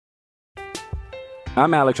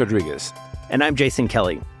I'm Alex Rodriguez. And I'm Jason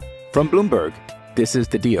Kelly. From Bloomberg, this is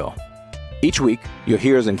The Deal. Each week, you'll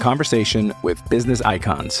hear us in conversation with business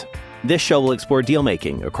icons. This show will explore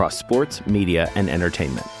deal-making across sports, media, and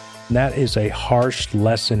entertainment. That is a harsh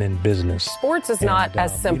lesson in business. Sports is not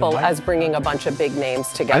as simple as bringing a bunch of big names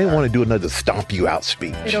together. I didn't want to do another stomp you out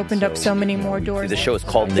speech. It opened up so many more doors. The show is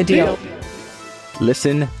called The Deal.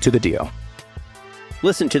 Listen to The Deal.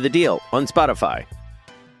 Listen to The Deal on Spotify.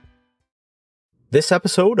 This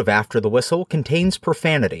episode of After the Whistle contains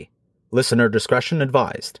profanity. Listener discretion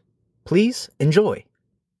advised. Please enjoy.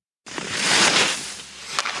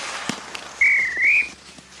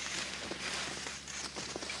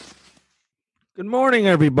 Good morning,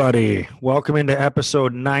 everybody. Welcome into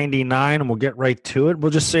episode 99, and we'll get right to it.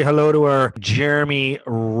 We'll just say hello to our Jeremy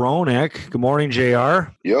Roenick. Good morning,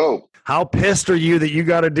 JR. Yo. How pissed are you that you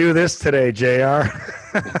got to do this today, JR?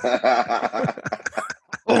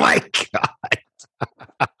 Oh, my God.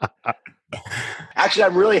 Actually,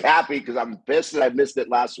 I'm really happy because I'm pissed that I missed it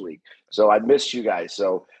last week. So I missed you guys.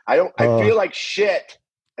 So I feel like shit.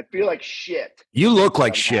 I feel like shit. You look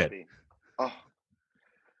like shit. Happy. Oh.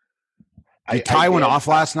 Did Ty went off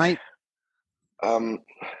last night? I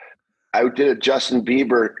did a Justin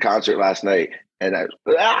Bieber concert last night, and I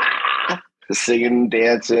was singing,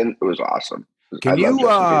 dancing. It was awesome. Can you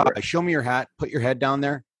show me your hat? Put your head down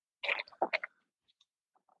there.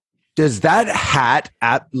 Does that hat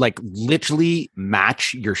literally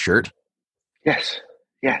match your shirt? Yes.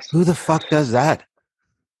 Who the fuck does that?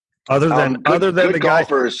 Other than the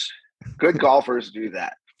golfers, good golfers do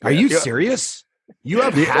that. Are you serious? You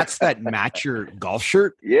have hats that match your golf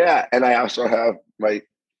shirt? Yeah, and I also have my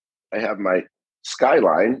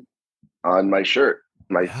Skyline on my shirt,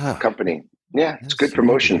 my company. Yeah, it's good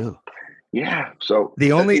promotion. Yeah, so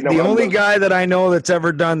the only guy that I know that's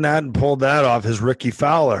ever done that and pulled that off is Ricky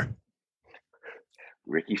Fowler.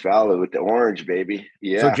 Ricky Fowler with the orange, baby.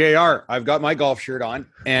 Yeah. So JR, I've got my golf shirt on,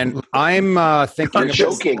 and I'm thinking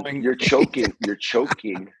You're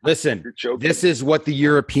choking. Listen, this is what the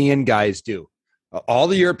European guys do. All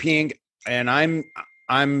the European, and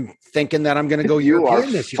I'm thinking that I'm going to go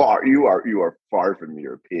European this year. You are far from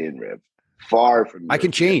European, Rev. Far from. I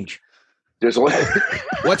can change. There's only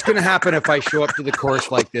what's going to happen if I show up to the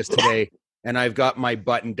course like this today and I've got my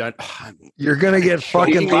button done? You're going to get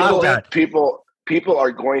fucking laughed at. People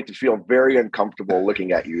are going to feel very uncomfortable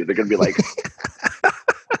looking at you. They're going to be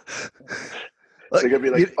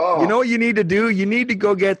like, oh. You know what you need to do? You need to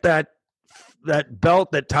go get that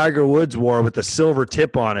belt that Tiger Woods wore with the silver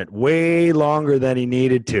tip on it way longer than he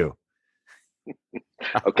needed to.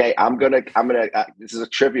 Okay, I'm gonna. This is a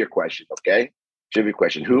trivia question. Okay, trivia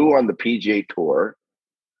question: who on the PGA Tour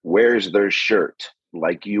wears their shirt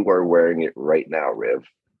like you are wearing it right now, Riv?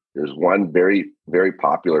 There's one very, very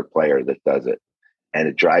popular player that does it, and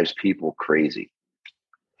it drives people crazy.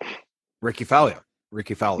 Ricky Fowler.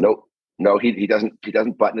 No, he doesn't. He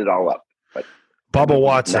doesn't button it all up. But Bubba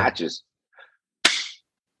Watson matches.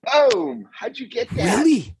 Boom! How'd you get that?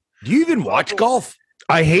 Really? Do you even watch golf?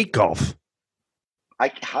 I hate golf.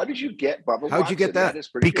 How did you get Bubba Watson? How'd you get that?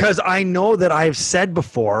 Because good. I know that I've said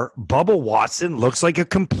before, Bubba Watson looks like a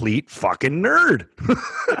complete fucking nerd.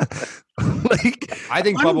 I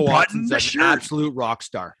think Bubba Watson's an absolute rock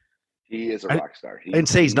star. He is a rock star. I didn't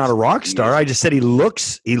say he's not a rock star. I just said he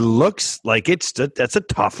looks like that's a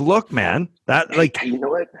tough look, man. You know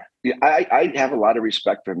what? Yeah, I have a lot of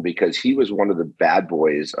respect for him because he was one of the bad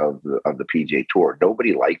boys of the PGA Tour.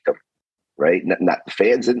 Nobody liked him, right? Not the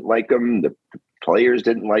fans didn't like him. The players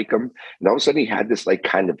didn't like him. And all of a sudden he had this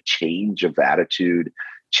kind of change of attitude,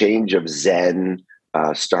 change of zen,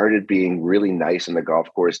 started being really nice on the golf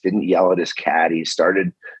course, didn't yell at his caddy,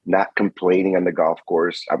 started not complaining on the golf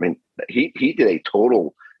course. I mean, he did a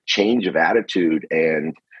total change of attitude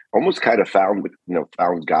and almost kind of found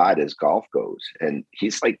God as golf goes. And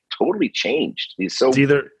he's totally changed. He's so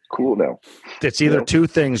cool now. It's either two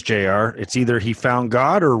things, JR. It's either he found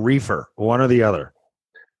God or reefer, one or the other.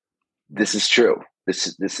 This is true.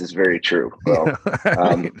 This is very true. Well,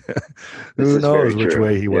 who knows which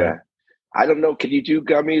way he went? I don't know. Can you do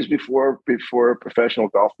gummies before a professional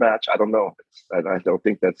golf match? I don't know. I don't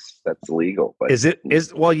think that's legal. But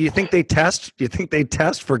you think they test? You think they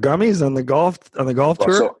test for gummies on the golf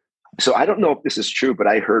tour? So I don't know if this is true, but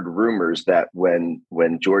I heard rumors that when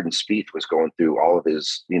Jordan Spieth was going through all of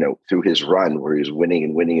his, through his run where he was winning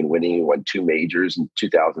and winning and winning, he won 2 majors in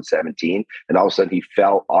 2017, and all of a sudden he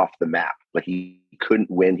fell off the map. Like he couldn't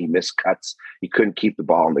win, he missed cuts, he couldn't keep the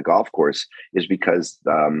ball on the golf course, is because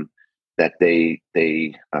that the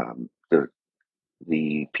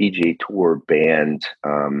PGA Tour banned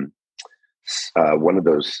one of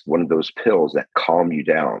those pills that calm you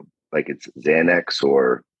down, like it's Xanax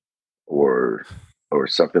or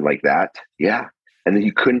something like that. Yeah, and then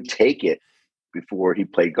you couldn't take it before he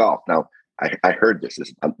played golf. Now I heard this.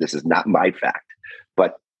 This is not my fact,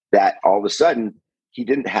 but that all of a sudden he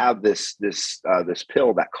didn't have this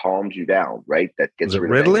pill that calms you down, right? That gets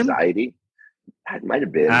rid of anxiety. It might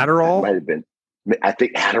have been Adderall. It might have been. I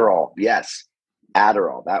think Adderall. Yes,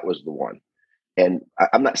 Adderall. That was the one. And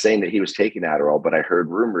I'm not saying that he was taking Adderall, but I heard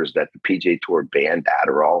rumors that the PGA Tour banned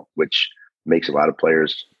Adderall, which makes a lot of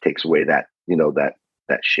players, takes away that,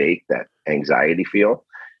 that shake, that anxiety feel.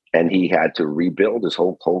 And he had to rebuild his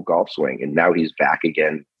whole golf swing. And now he's back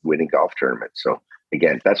again winning golf tournaments. So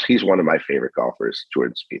again, he's one of my favorite golfers,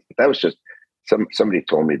 Jordan Spieth. That was just somebody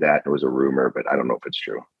told me that. It was a rumor, but I don't know if it's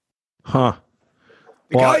true. Huh.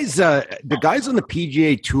 The guys on the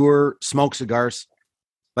PGA Tour smoke cigars.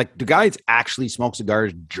 Like, do guys actually smoke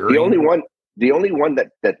cigars during? The only one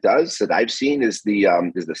that does that I've seen is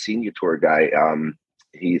the senior tour guy.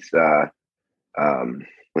 He's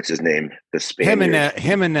what's his name? The Spaniard.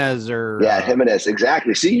 Jimenez or Jimenez,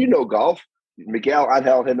 exactly. See, golf. Miguel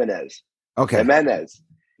Angel Jimenez. Okay. Jimenez.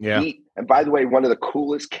 Yeah. And by the way, one of the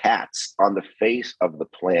coolest cats on the face of the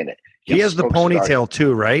planet. He has the ponytail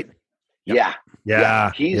too, right? Yeah.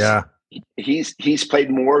 Yeah. He's played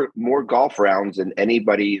more golf rounds than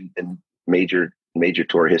anybody in major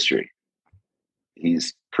tour history.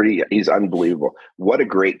 He's unbelievable. What a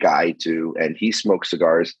great guy too. And he smokes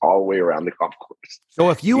cigars all the way around the golf course. So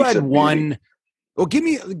if you had one, well, give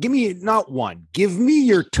me not one, give me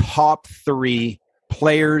your top 3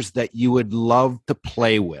 players that you would love to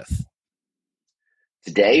play with.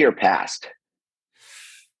 Today or past?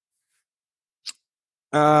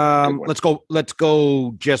 Let's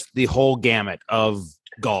go just the whole gamut of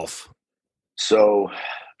golf. So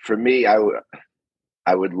for me, I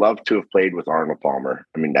would love to have played with Arnold Palmer.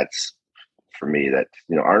 I mean, that's for me that,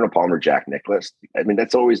 Arnold Palmer, Jack Nicklaus. I mean,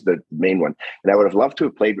 that's always the main one. And I would have loved to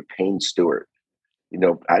have played with Payne Stewart.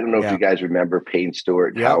 I don't know if you guys remember Payne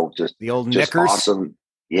Stewart, how just the old just knickers. Awesome.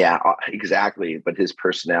 Yeah, exactly. But his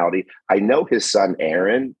personality, I know his son,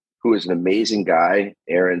 Aaron, who is an amazing guy.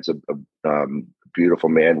 Aaron's a beautiful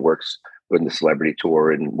man, works in the celebrity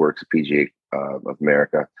tour and works at PGA of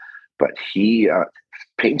America. But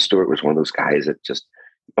Payne Stewart was one of those guys that just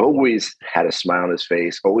always had a smile on his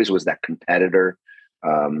face, always was that competitor.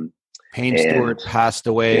 Payne Stewart passed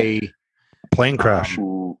away. Plane crash.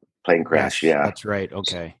 Yes, yeah. That's right.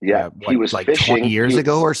 Okay. Yeah. He was like fishing 20 years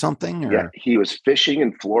ago or something? Or? Yeah. He was fishing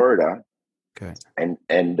in Florida. Okay. And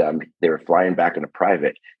they were flying back in a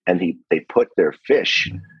private, and they put their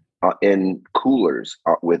fish in coolers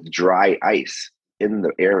with dry ice in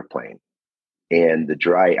the airplane. And the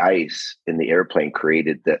dry ice in the airplane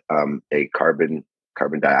created a carbon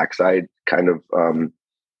dioxide kind of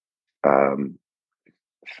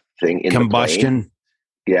thing in combustion. The plane.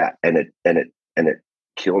 Yeah, and it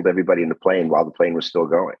killed everybody in the plane while the plane was still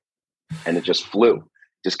going, and it just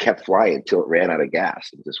just kept flying until it ran out of gas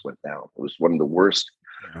and just went down. It was one of the worst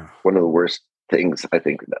things I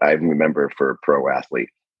think that I remember for a pro athlete.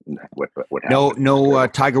 What happened? No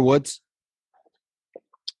Tiger Woods.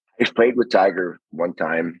 I played with Tiger one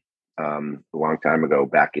time, a long time ago,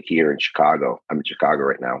 back here in Chicago. I'm in Chicago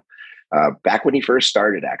right now. Back when he first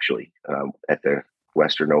started, actually, at the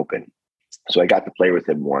Western Open. So I got to play with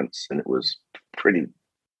him once, and it was pretty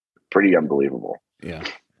unbelievable. Yeah.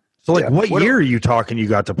 So, what year are you talking? You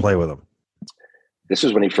got to play with him? This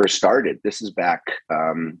is when he first started. This is back.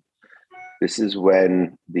 This is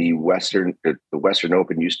when the Western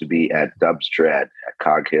Open used to be at Dubs Tread at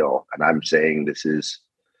Cog Hill, and I'm saying this is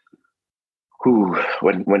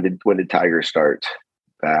when did Tiger start?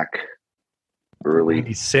 Back early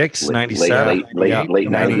 96, 97, late 90s,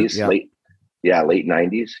 late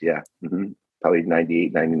 90s, yeah, probably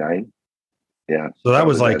 98, 99, yeah. So that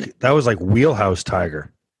was like wheelhouse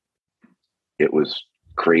Tiger. It was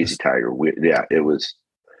crazy Tiger. Yeah, it was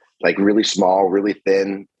like really small, really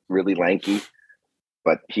thin, really lanky,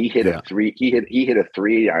 but he hit a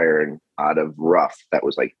 3-iron out of rough that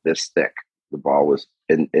was like this thick. The ball was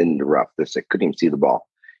in the rough this thick. Couldn't even see the ball.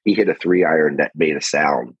 He hit a 3-iron that made a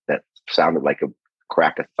sound that sounded like a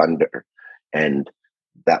crack of thunder, and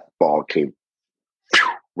that ball came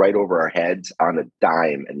right over our heads on a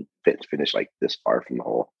dime and finished like this far from the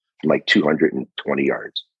hole, from like 220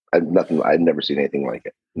 yards. I'd never seen anything like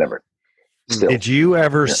it. Never. Still. Did you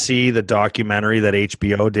ever see the documentary that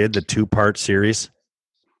HBO did, the 2-part series?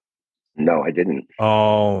 No, I didn't.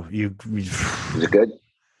 Oh, Was it good?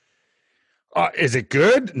 Is it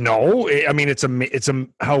good? No. I mean, it's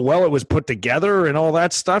how well it was put together and all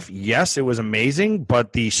that stuff. Yes, it was amazing.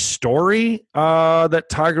 But the story that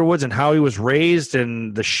Tiger Woods and how he was raised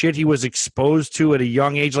and the shit he was exposed to at a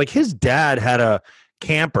young age, like his dad had a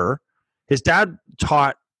camper. His dad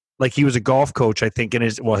taught, like he was a golf coach, I think, and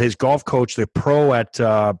his golf coach, the pro at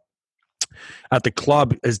the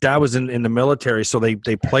club, his dad was in the military, so they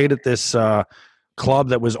played at this club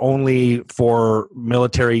that was only for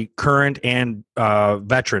military current and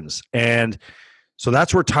veterans. And so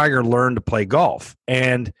that's where Tiger learned to play golf.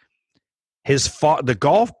 And the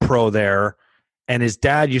golf pro there and his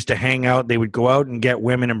dad used to hang out. They would go out and get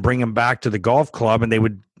women and bring them back to the golf club. And they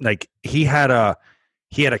would, like, he had a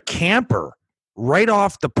camper right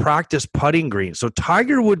off the practice putting green. So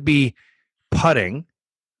Tiger would be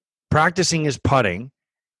practicing his putting,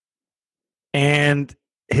 and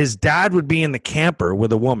his dad would be in the camper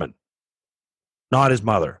with a woman, not his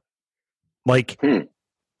mother. Like,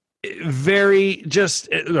 very just,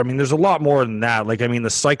 I mean, there's a lot more than that. Like, I mean, the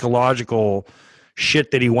psychological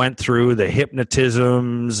shit that he went through, the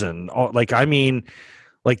hypnotisms and all, like, I mean,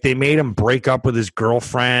 like they made him break up with his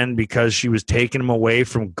girlfriend because she was taking him away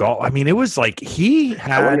from golf. I mean, it was like he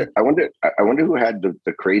had. I wonder who had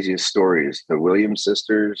the craziest stories, the Williams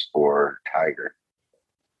sisters or Tiger.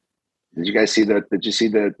 Did you guys see that? Did you see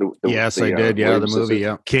the Yes, I did. Yeah, Williams the movie. sisters?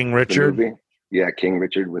 Yeah, King Richard. Yeah, King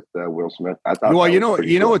Richard with Will Smith. I thought. Well, you cool.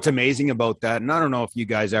 know what's amazing about that, and I don't know if you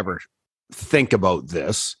guys ever think about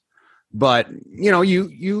this, but you know,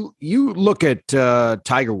 you look at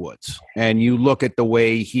Tiger Woods, and you look at the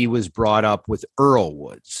way he was brought up with Earl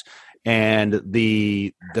Woods, and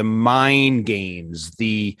the mind games,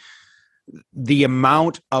 the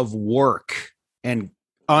amount of work and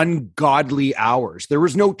ungodly hours. There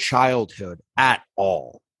was no childhood at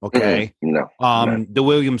all. Okay. Mm-hmm. No. The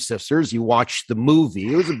Williams sisters, you watch the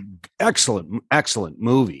movie. It was an excellent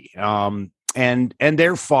movie. And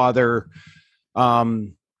their father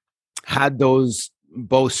had those,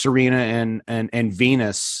 both Serena and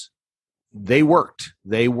Venus. They worked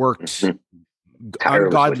Mm-hmm.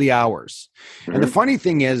 ungodly hours. Mm-hmm. And the funny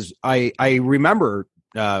thing is, I remember,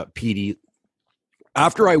 Petey,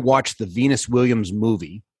 after I watched the Venus Williams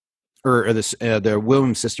movie, or the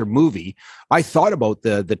Williams sister movie, I thought about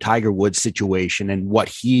the Tiger Woods situation and what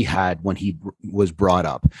he had when he was brought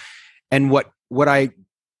up. And what I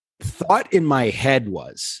thought in my head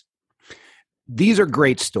was, these are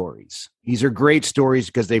great stories. These are great stories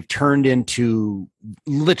because they've turned into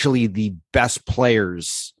literally the best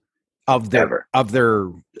players of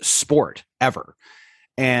their sport ever.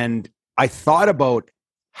 And I thought about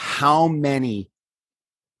how many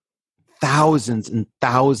thousands and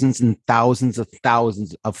thousands and thousands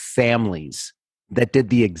of families that did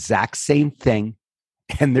the exact same thing,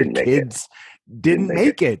 and their kids didn't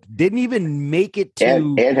make it. Didn't even make it to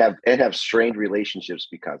and have strained relationships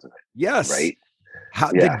because of it. Yes, right.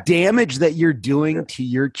 The damage that you're doing to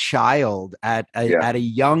your child at a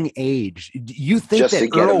young age. You think Just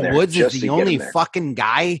that Earl Woods is the only fucking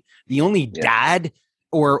guy, the only dad,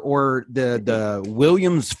 or the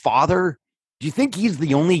Williams father? Do you think he's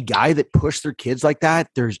the only guy that pushed their kids like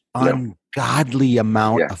that? There's ungodly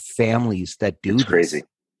amount of families that do this. Crazy.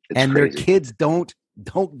 And their kids don't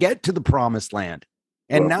get to the promised land.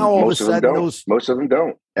 And now all of a sudden most of them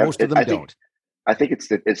don't. Most of them don't. I think it's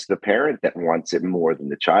the parent that wants it more than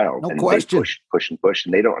the child. No and question. They push,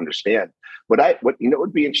 and they don't understand. What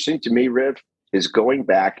would be interesting to me, Riv, is going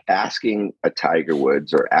back, asking a Tiger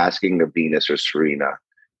Woods or asking a Venus or Serena,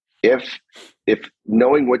 if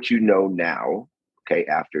knowing what you know now, okay,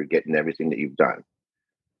 after getting everything that you've done,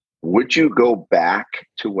 would you go back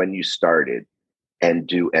to when you started and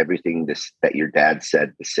do everything that your dad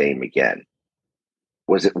said the same again?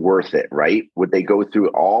 Was it worth it, right? Would they go through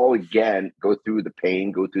it all again, go through the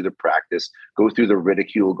pain, go through the practice, go through the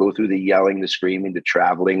ridicule, go through the yelling, the screaming, the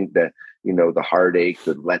traveling, the heartache,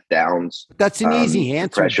 the letdowns? That's an easy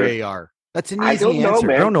answer, JR. That's an easy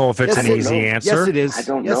answer. I don't know if it's an easy answer. Yes, it is. I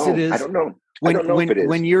don't know. Yes, it is. I don't know. I don't know if it is.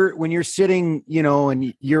 When you're sitting,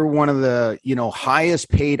 and you're one of the, highest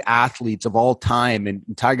paid athletes of all time, and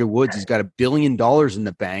Tiger Woods has got $1 billion in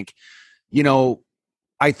the bank,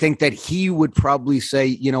 I think that he would probably say,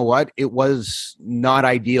 you know what, it was not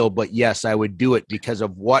ideal, but yes, I would do it because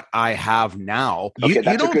of what I have now. Okay,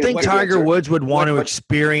 you don't think Tiger Woods would want to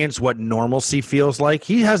experience what normalcy feels like?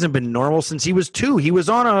 He hasn't been normal since he was 2. He was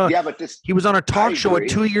on a talk show at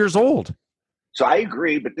 2 years old. So I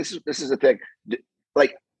agree, but this is the thing.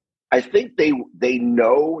 Like, I think they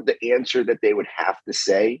know the answer that they would have to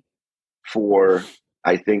say for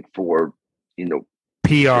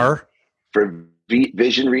PR, for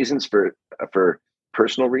vision reasons, for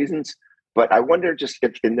personal reasons. But I wonder just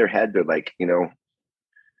if in their head they're like,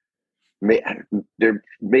 there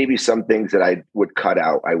may be some things that I would cut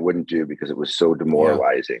out, I wouldn't do because it was so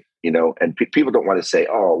demoralizing, and people don't want to say,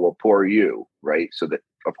 oh, well, poor you. Right. So that,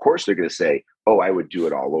 of course, they're going to say, oh, I would do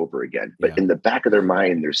it all over again. But in the back of their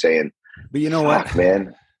mind, they're saying, but you know what,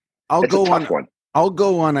 man, I'll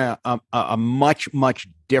go on a much, much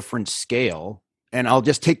different scale. And I'll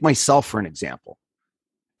just take myself for an example.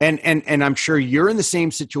 And I'm sure you're in the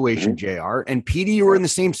same situation, JR, and PD, you were in the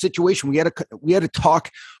same situation. We had a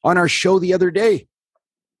talk on our show the other day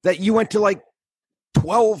that you went to like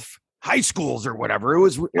 12 high schools or whatever. It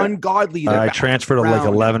was ungodly. I transferred like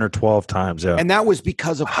 11 or 12 times. Yeah. And that was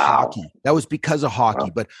because of hockey.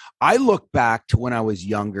 But I look back to when I was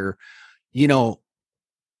younger,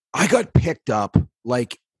 I got picked up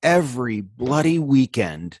like every bloody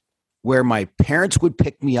weekend where my parents would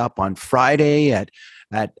pick me up on Friday at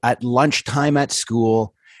lunchtime at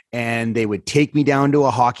school, and they would take me down to a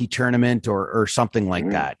hockey tournament or something like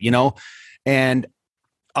that, and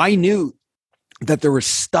I knew that there was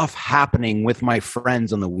stuff happening with my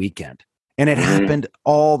friends on the weekend, and it happened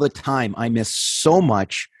all the time. I miss so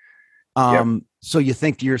much. So you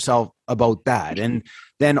think to yourself about that. And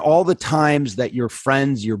then all the times that your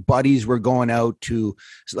friends, your buddies were going out to,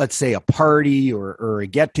 let's say, a party or a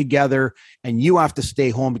get together, and you have to stay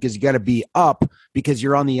home because you got to be up because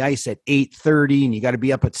you're on the ice at 8:30 and you got to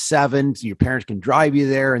be up at 7 so your parents can drive you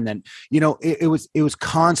there. And then, it was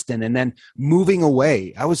constant. And then moving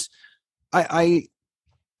away, I was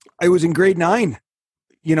in grade 9,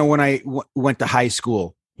 when I went to high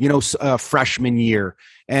school, freshman year.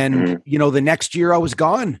 And, the next year I was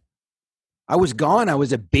gone. I was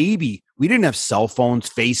a baby. We didn't have cell phones,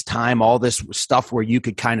 FaceTime, all this stuff where you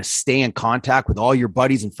could kind of stay in contact with all your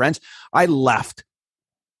buddies and friends. I left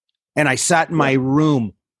and I sat in my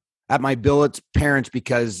room at my billet's parents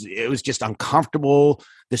because it was just uncomfortable.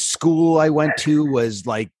 The school I went to was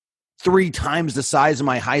like 3 times the size of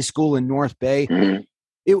my high school in North Bay.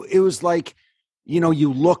 It was like,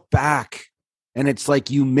 you look back and it's like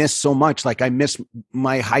you miss so much. Like I miss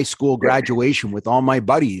my high school graduation with all my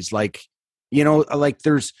buddies. Like, it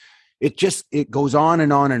goes on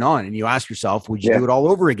and on and on. And you ask yourself, would you do it all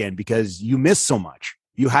over again? Because you miss so much.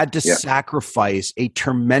 You had to sacrifice a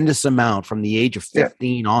tremendous amount from the age of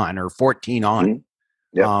 15 on or 14 on.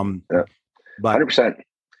 But 100%.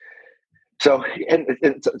 So, and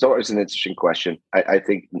it's always an interesting question. I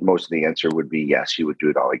think most of the answer would be yes, you would do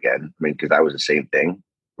it all again. I mean, because I was the same thing,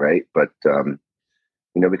 right? But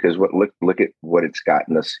because look at what it's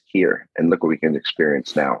gotten us here, and look what we can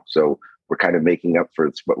experience now. So we're kind of making up for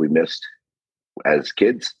what we missed as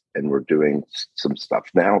kids, and we're doing some stuff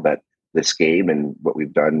now that this game and what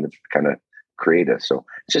we've done kind of create us. So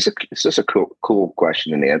it's just a cool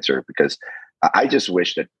question and answer, because I just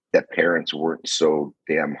wish that parents weren't so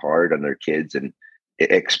damn hard on their kids and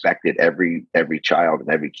expected every child and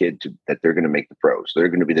every kid that they're going to make the pros. They're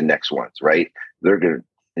going to be the next ones, right?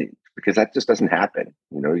 Because that just doesn't happen.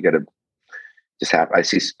 You got to just have. I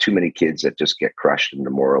see too many kids that just get crushed and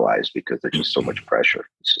demoralized because there's just so much pressure.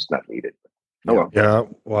 It's just not needed.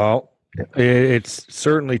 It's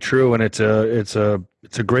certainly true, and it's a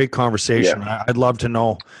great conversation. I'd love to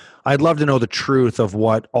know the truth of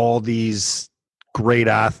what all these great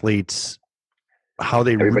athletes, how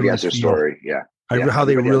they everybody really has their feel, story. how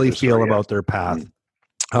they really feel about their path.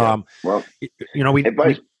 Well,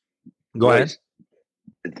 go ahead.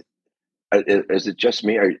 Is it just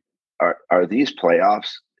me? Are these playoffs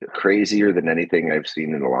crazier than anything I've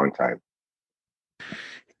seen in a long time?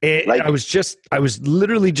 I was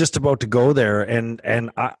literally just about to go there,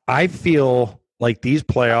 and I feel like these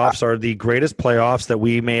playoffs are the greatest playoffs that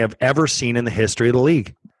we may have ever seen in the history of the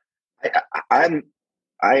league. I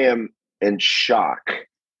am in shock,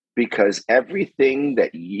 because everything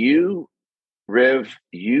that you, Riv,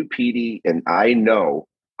 you, PD, and I know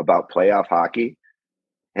about playoff hockey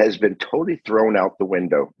has been totally thrown out the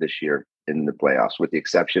window this year in the playoffs, with the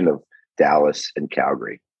exception of Dallas and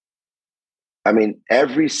Calgary. I mean,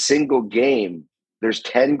 every single game, there's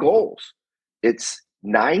 10 goals. It's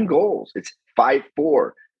 9 goals. It's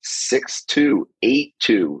 5-4, 6-2,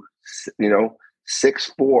 8-2,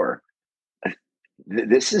 6-4.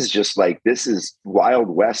 This is Wild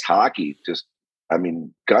West hockey. Just,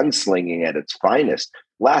 gunslinging at its finest.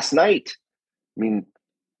 Last night,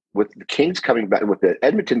 with the Kings coming back, with the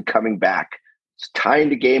Edmonton coming back, tying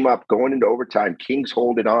the game up, going into overtime, Kings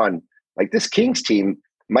hold it on. Like, this Kings team,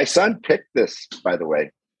 my son picked this, by the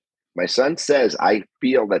way. My son says, I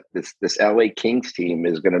feel that this LA Kings team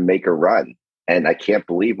is going to make a run. And I can't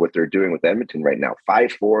believe what they're doing with Edmonton right now.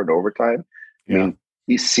 5-4 in overtime.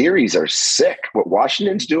 these series are sick. What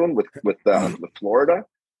Washington's doing with Florida,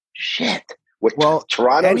 shit. What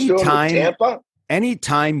Toronto's doing with Tampa.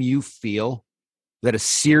 Anytime you feel that a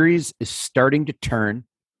series is starting to turn,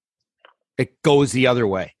 it goes the other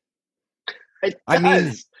way. I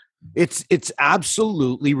mean, it's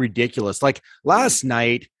absolutely ridiculous. Like last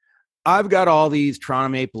night, I've got all these Toronto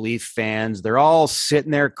Maple Leaf fans. They're all sitting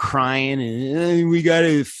there crying, and we got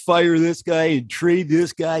to fire this guy and trade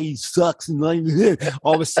this guy. He sucks. And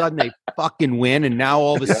all of a sudden, they fucking win, and now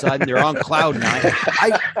all of a sudden, they're on cloud nine.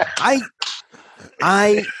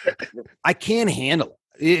 I can't handle it.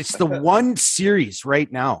 It's the one series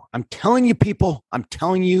right now. I'm telling you, people. I'm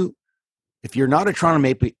telling you, if you're not a Toronto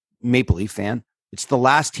Maple Leaf fan, it's the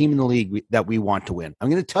last team in the league that we want to win. I'm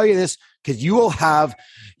going to tell you this because you will have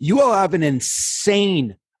an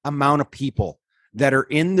insane amount of people that are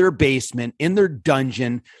in their basement, in their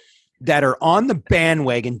dungeon, that are on the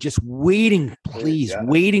bandwagon, just waiting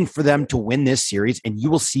for them to win this series. And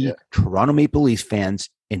you will see Toronto Maple Leafs fans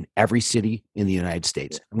in every city in the United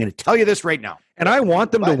States. I'm going to tell you this right now. And I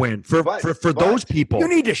want them to win for those people. You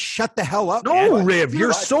need to shut the hell up. No, man. Riv,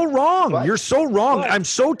 you're so wrong. You're so wrong. I'm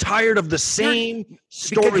so tired of the same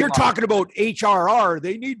story. Because you're talking about HRR.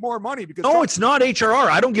 They need more money. No, it's not HRR.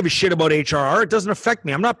 I don't give a shit about HRR. It doesn't affect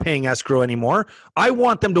me. I'm not paying escrow anymore. I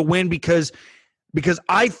want them to win because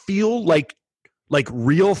I feel like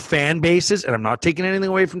real fan bases, and I'm not taking anything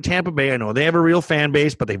away from Tampa Bay. I know they have a real fan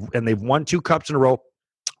base, but they've won 2 cups in a row.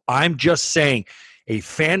 I'm just saying, a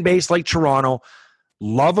fan base like Toronto,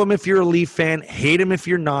 love them if you're a Leaf fan, hate them if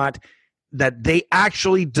you're not, that they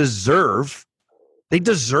actually deserve. They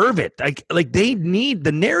deserve it. Like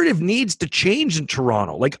the narrative needs to change in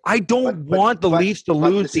Toronto. Like I don't want the Leafs to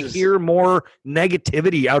lose to hear more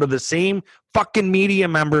negativity out of the same fucking media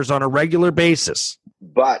members on a regular basis.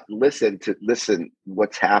 But listen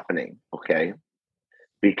what's happening, okay?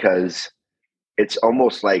 Because it's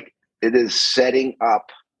almost like it is setting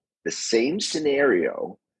up the same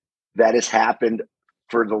scenario that has happened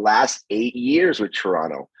for the last 8 years with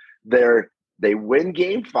Toronto. They win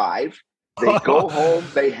game 5. They go home.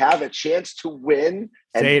 They have a chance to win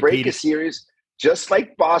and break a series just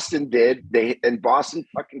like Boston did. And Boston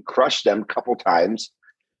fucking crushed them a couple times.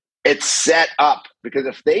 It's set up because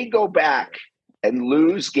if they go back and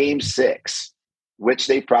lose game 6, which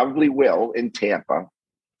they probably will in Tampa,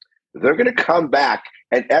 they're going to come back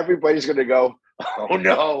and everybody's going to go, oh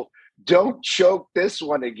no, don't choke this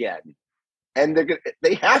one again. And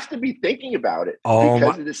they have to be thinking about it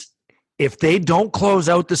because of this. If they don't close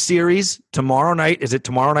out the series tomorrow night, is it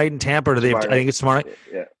tomorrow night in Tampa? Or do they? I think it's tomorrow night.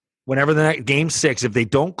 Yeah. Whenever the next game 6, if they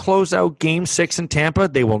don't close out game 6 in Tampa,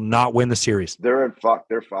 they will not win the series. They're fucked.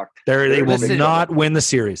 They will not win the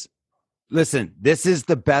series. Listen, this is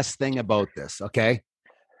the best thing about this. Okay,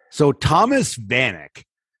 so Thomas Vanek,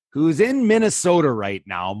 who's in Minnesota right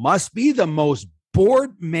now, must be the most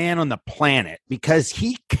bored man on the planet because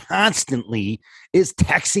he constantly is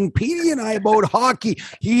texting Petey and I about hockey.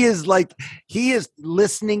 He is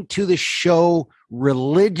listening to the show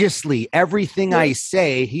religiously. Everything I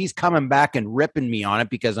say, he's coming back and ripping me on it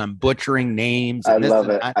because I'm butchering names. I love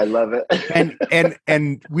it.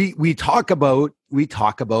 And we talk about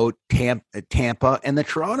Tampa and the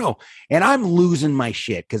Toronto, and I'm losing my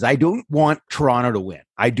shit because I don't want Toronto to win.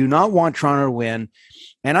 I do not want Toronto to win.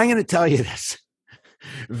 And I'm going to tell you this.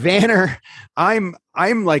 Vanner, I'm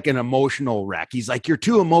like an emotional wreck. He's like, you're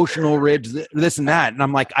too emotional, Ridge, this and that. And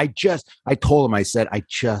I'm like, I told him, I said, I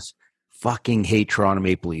just fucking hate Toronto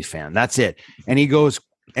Maple Leafs fan. That's it. And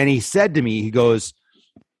he said to me, he goes,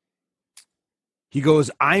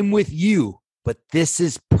 I'm with you, but this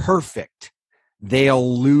is perfect.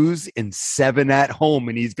 They'll lose in 7 at home,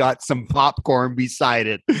 and he's got some popcorn beside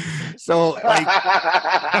it. So like,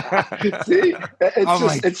 see,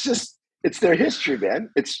 it's their history,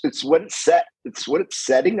 man. It's what it's set. It's what it's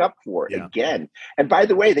setting up for again. And by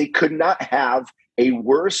the way, they could not have a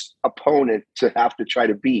worse opponent to have to try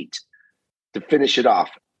to beat to finish it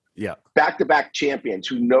off. Yeah, back-to-back champions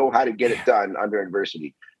who know how to get it done under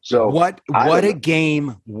adversity. So what a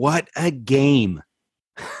game! What a game!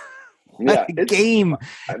 Yeah, a game!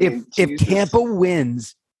 If Tampa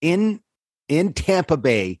wins in Tampa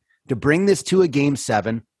Bay to bring this to a game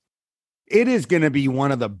 7, it is going to be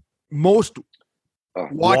one of the most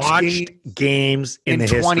watched games in the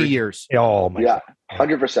 20 history. Years. Oh my God.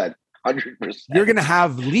 100%. You're going to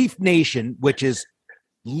have Leaf Nation, which is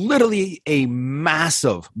literally a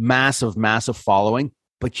massive following.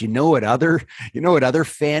 But you know what other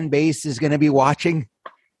fan base is going to be watching?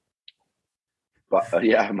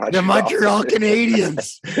 Montreal. The Montreal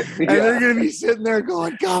Canadiens. And they're going to be sitting there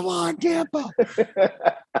going, come on, Tampa.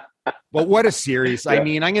 But what a series. I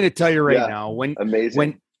mean, I'm going to tell you right now,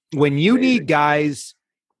 amazing. When you need guys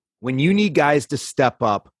to step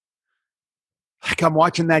up, like I'm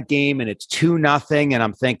watching that game and it's 2-0 and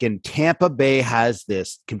I'm thinking Tampa Bay has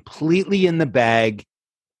this completely in the bag.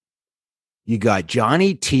 You got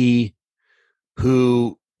Johnny T,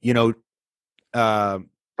 who,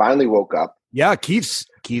 finally woke up. Yeah, Keith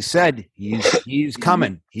said he's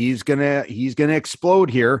coming. He's gonna explode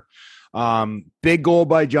here. Big goal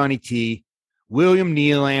by Johnny T, William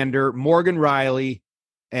Nylander, Morgan Riley,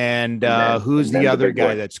 and who's the other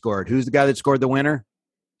guy that scored? Who's the guy that scored the winner?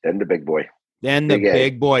 Then the big boy. Then the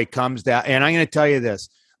big boy comes down. And I'm going to tell you this.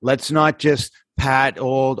 Let's not just pat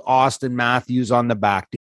old Austin Matthews on the back.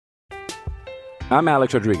 I'm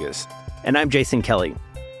Alex Rodriguez. And I'm Jason Kelly.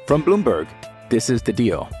 From Bloomberg, this is The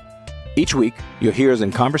Deal. Each week, you'll hear us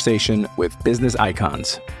in conversation with business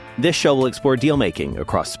icons. This show will explore deal-making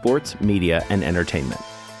across sports, media, and entertainment.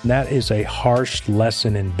 That is a harsh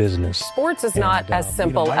lesson in business. Sports is not as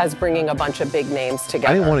simple as bringing a bunch of big names together.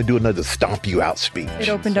 I didn't want to do another stomp you out speech. It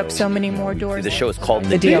opened up so many more doors. The show is called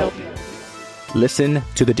The Deal. Listen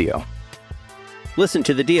to The Deal. Listen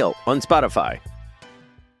to The Deal on Spotify.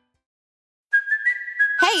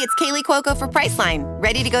 Hey, it's Kaylee Cuoco for Priceline.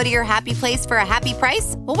 Ready to go to your happy place for a happy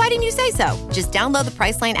price? Well, why didn't you say so? Just download the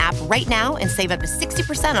Priceline app right now and save up to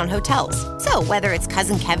 60% on hotels. So whether it's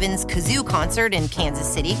Cousin Kevin's Kazoo Concert in Kansas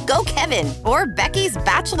City, go Kevin, or Becky's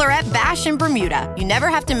Bachelorette Bash in Bermuda, you never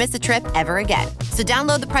have to miss a trip ever again. So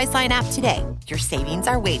download the Priceline app today. Your savings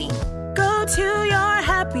are waiting. Go to your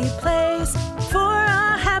happy place for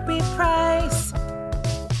a happy price.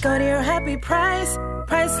 Go to your happy price,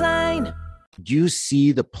 Priceline. Do you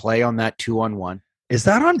see the play on that 2-on-1? Is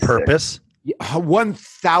that on purpose?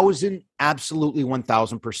 1,000, absolutely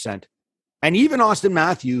 1,000%. And even Austin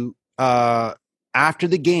Matthews, after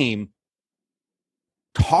the game,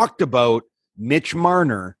 talked about Mitch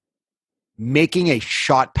Marner making a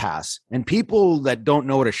shot pass. And people that don't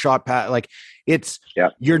know what a shot pass, like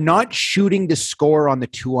you're not shooting to score on the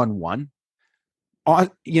 2-on-1.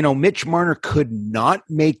 Mitch Marner could not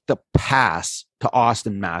make the pass to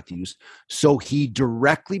Austin Matthews, so he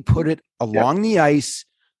directly put it along the ice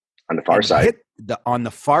on the far side. On the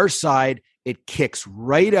far side, it kicks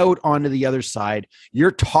right out onto the other side. You're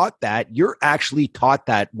taught that. You're actually taught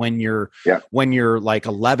that when you're like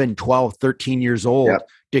 11, 12, 13 years old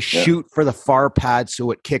to shoot for the far pad so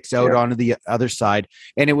it kicks out onto the other side,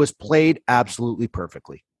 and it was played absolutely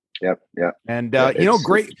perfectly. Yep. And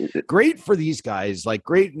great for these guys. Like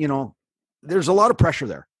great, there's a lot of pressure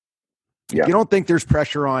there. You don't think there's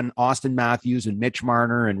pressure on Austin Matthews and Mitch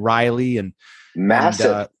Marner and Riley and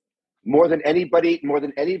massive, more than anybody in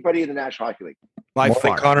the National Hockey League. By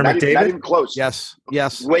far, Connor McDavid. Not even close. Yes.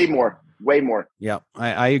 Way more. Yeah,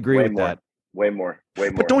 I agree with that. Way more.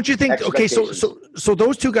 But don't you think? Okay, so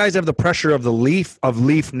those two guys have the pressure of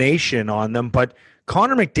Leaf Nation on them, but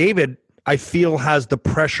Connor McDavid, I feel, has the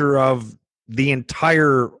pressure of the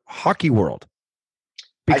entire hockey world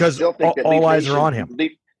because all eyes are on him.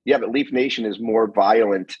 But Leaf Nation is more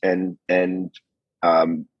violent and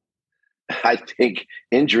I think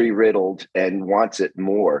injury riddled and wants it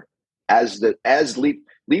more. As Leaf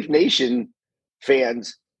Nation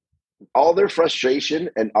fans, all their frustration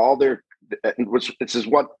and all their this is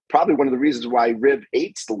probably one of the reasons why Rib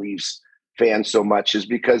hates the Leafs fans so much is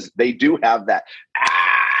because they do have that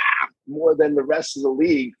more than the rest of the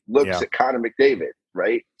league looks at Connor McDavid,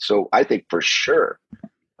 right? So I think for sure.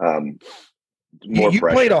 You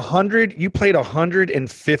played 100. You played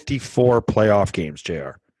 154 playoff games,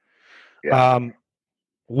 JR. Yeah.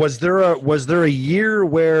 Was there a year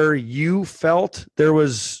where you felt there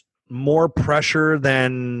was more pressure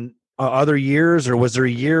than other years, or was there a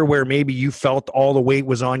year where maybe you felt all the weight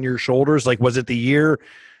was on your shoulders? Like, was it the year,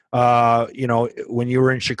 when you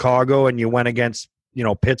were in Chicago and you went against,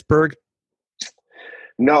 Pittsburgh?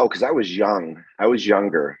 No, because I was young. I was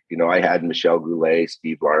younger. I had Michel Goulet,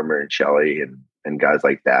 Steve Larmer, and Shelley, and guys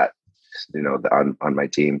like that. On my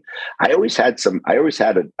team. I always had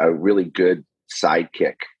a really good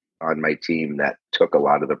sidekick on my team that took a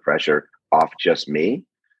lot of the pressure off just me.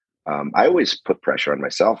 I always put pressure on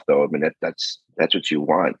myself, though. I mean, that's what you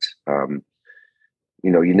want.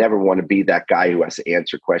 You never want to be that guy who has to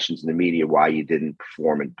answer questions in the media why you didn't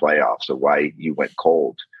perform in playoffs or why you went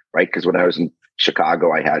cold, right? Because when I was in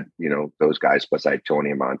Chicago, I had, those guys, plus I had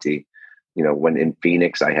Tony Amonte. When in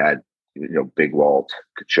Phoenix, I had, Big Walt,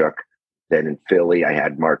 Kachuk. Then in Philly, I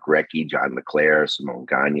had Mark Recchi, John LeClaire, Simone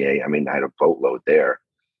Gagne. I mean, I had a boatload there.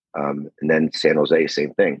 And then San Jose,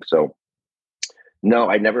 same thing. So, no,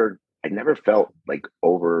 I never felt like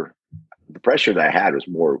over the pressure that I had was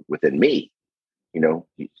more within me.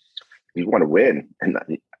 You want to win, and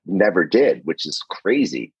never did, which is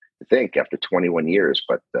crazy to think after 21 years.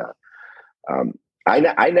 But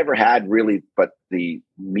I never had really, but the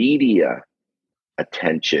media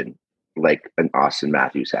attention like an Austin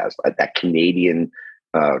Matthews has, like that Canadian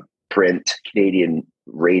print, Canadian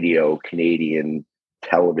radio, Canadian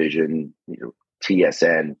television,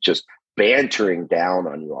 TSN, just bantering down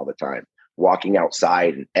on you all the time, walking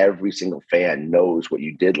outside, and every single fan knows what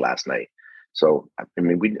you did last night. So, I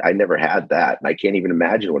mean, I never had that. And I can't even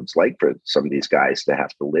imagine what it's like for some of these guys to have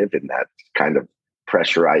to live in that kind of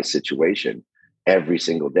pressurized situation every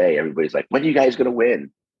single day. Everybody's like, when are you guys going to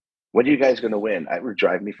win? When are you guys going to win? It would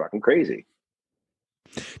drive me fucking crazy.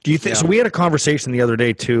 Do you think so? We had a conversation the other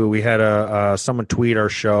day too. We had someone tweet our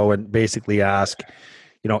show and basically ask,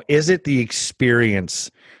 is it the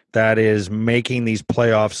experience that is making these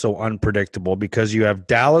playoffs so unpredictable? Because you have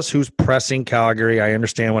Dallas who's pressing Calgary. I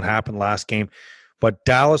understand what happened last game, but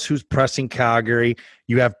Dallas who's pressing Calgary.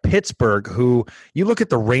 You have Pittsburgh who, you look at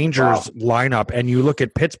the Rangers lineup and you look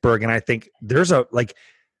at Pittsburgh and I think there's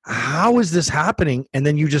how is this happening? And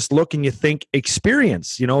then you just look and you think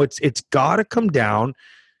experience. It's got to come down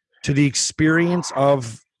to the experience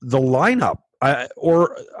of the lineup. I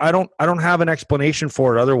don't have an explanation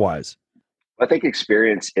for it otherwise. I think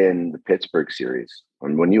experience in the Pittsburgh series,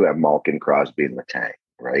 and when you have Malkin, Crosby, and Letang,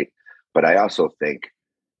 right? But I also think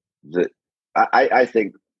that I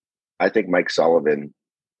think Mike Sullivan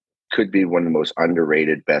could be one of the most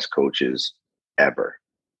underrated best coaches ever.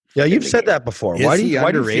 Yeah, you've said that before. Why do you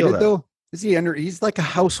feel that? Though? Is he he's like a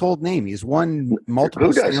household name. He's won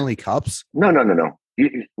multiple Stanley Cups. No.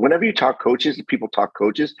 Whenever you talk coaches, people talk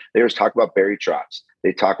coaches, they always talk about Barry Trotz.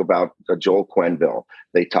 They talk about Joel Quenneville.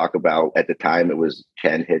 They talk about, at the time, it was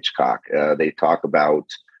Ken Hitchcock. They talk about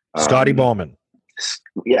Scotty Bowman.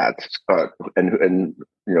 Yeah, and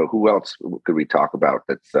who else could we talk about?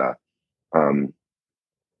 That's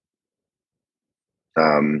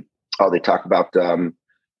they talk about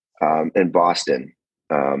in Boston.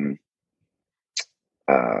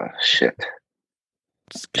 Shit.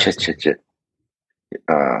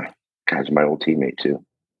 Guy's my old teammate too.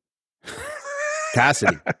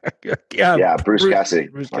 Cassidy. Yeah, Bruce Cassidy.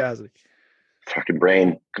 Bruce Cassidy. Fucking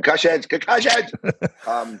brain. Concussions.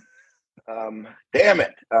 Damn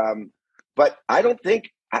it. But I don't think,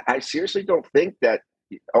 I seriously don't think that,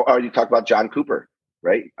 you talk about John Cooper,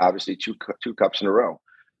 right? Obviously two cups in a row.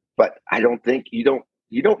 But I don't think, you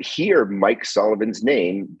don't hear Mike Sullivan's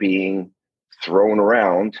name being thrown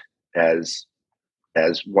around as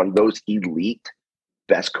one of those elite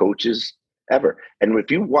best coaches ever. And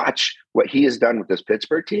if you watch what he has done with this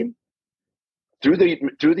Pittsburgh team through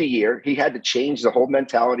the year, he had to change the whole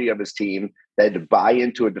mentality of his team. They had to buy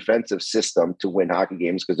into a defensive system to win hockey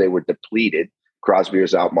games because they were depleted. Crosby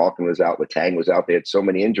was out, Malkin was out, Letang was out. They had so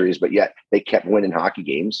many injuries, but yet they kept winning hockey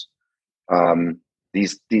games.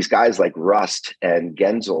 These guys like Rust and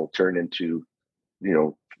Gensel turn into,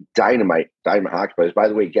 dynamite hockey players. By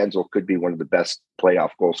the way, Gensel could be one of the best playoff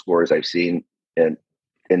goal scorers I've seen in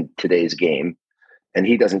today's game, and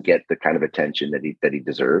he doesn't get the kind of attention that he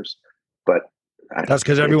deserves. But that's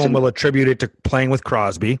because everyone will attribute it to playing with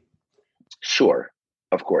Crosby. Sure,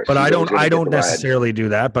 of course. But I don't necessarily do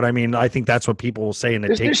that. But I mean, I think that's what people will say, and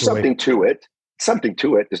there's something to it. Something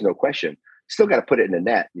to it. There's no question. Still got to put it in the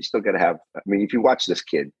net. You still got to have. I mean, if you watch this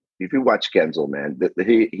kid, if you watch Gensel, man,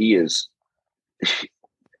 he is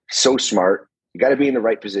so smart. You got to be in the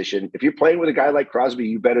right position. If you're playing with a guy like Crosby,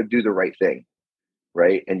 you better do the right thing,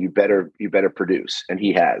 right? And you better produce. And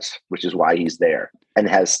he has, which is why he's there and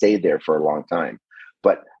has stayed there for a long time.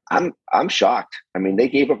 But I'm shocked. I mean, they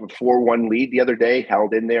gave up a 4-1 lead the other day,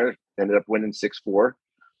 held in there, ended up winning 6-4.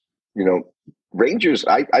 Rangers.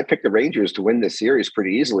 I picked the Rangers to win this series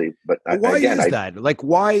pretty easily. But why is that? Like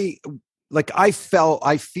why? Like I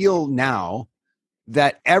feel now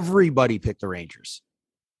that everybody picked the Rangers.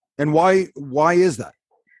 And why is that?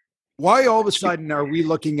 Why all of a sudden are we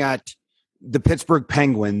looking at the Pittsburgh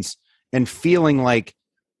Penguins and feeling like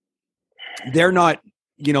they're not,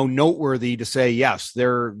 noteworthy to say, yes,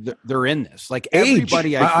 they're in this. Like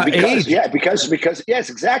everybody, because yes,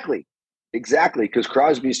 exactly. Because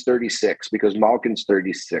Crosby's 36, because Malkin's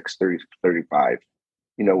 36, 35.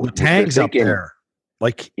 Tag's up there.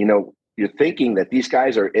 Like, you're thinking that these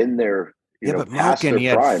guys are in their, but Malkin, he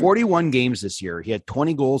had 41 games this year. He had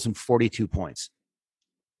 20 goals and 42 points.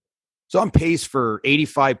 So on pace for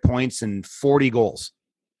 85 points and 40 goals.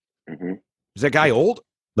 Mm-hmm. Is that guy old?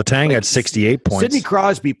 Letang had 68 points. Sidney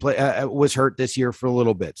Crosby was hurt this year for a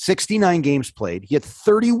little bit. 69 games played. He had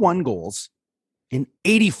 31 goals and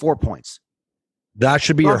 84 points. That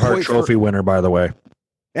should be your Hart Trophy winner, by the way.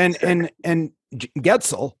 And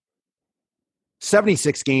Gensel,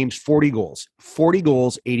 76 games, 40 goals. 40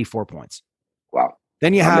 goals, 84 points. Wow.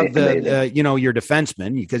 Then you have your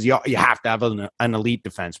defenseman, because you have to have an elite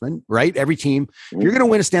defenseman, right? Every team, if you're going to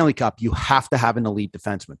win a Stanley Cup, you have to have an elite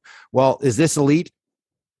defenseman. Well, is this elite?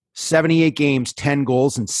 78 games, 10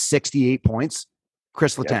 goals, and 68 points.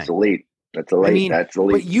 Chris Letang. That's elite. That's elite. I mean, that's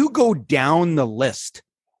elite. But you go down the list.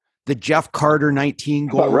 The Jeff Carter 19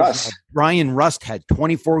 goals. Russ? Brian Rust had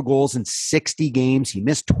 24 goals in 60 games. He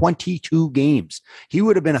missed 22 games. He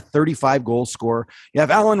would have been a 35 goal scorer. You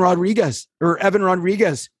have Evan Rodriguez,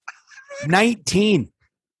 19.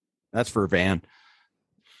 That's for Van.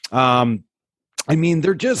 I mean,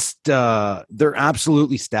 they're just they're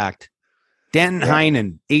absolutely stacked. Dan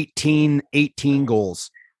Heinen, 18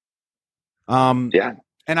 goals. And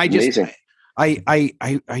I just amazing.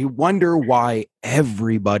 I wonder why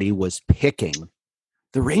everybody was picking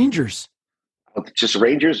the Rangers. Just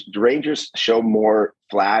Rangers. The Rangers show more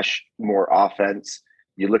flash, more offense.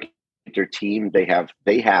 You look at their team; they have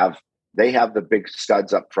the big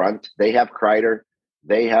studs up front. They have Kreider,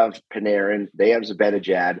 they have Panarin, they have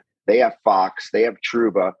Zibanejad, they have Fox, they have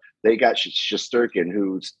Trouba, they got Shesterkin,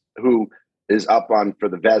 who is up on for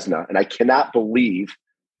the Vezina, and I cannot believe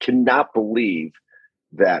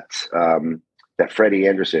that that Freddie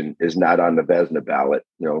Anderson is not on the Vezina ballot.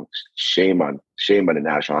 You know, shame on the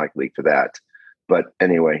National Hockey League for that. But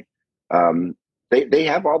anyway, they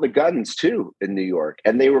have all the guns too in New York,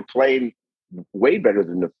 and they were playing way better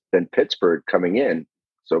than Pittsburgh coming in.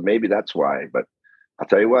 So maybe that's why. But I'll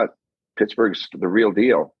tell you what, Pittsburgh's the real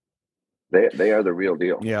deal. They are the real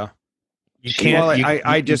deal. Yeah. You can't. Well,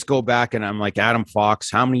 I just go back and I'm like, Adam Fox,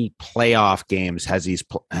 how many playoff games has he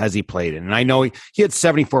played in? And I know he had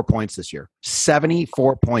 74 points this year,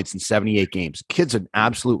 74 points in 78 games. Kid's an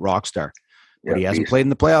absolute rock star, but he hasn't played in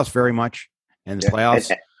the playoffs very much. And the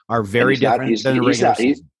playoffs are very different than the regular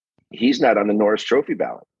season. He's not on the Norris Trophy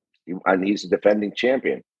ballot. He's a defending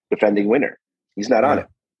champion, defending winner. He's not on it.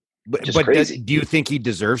 But do you think he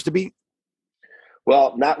deserves to be?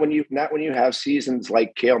 Well, not when you have seasons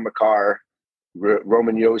like Cale Makar,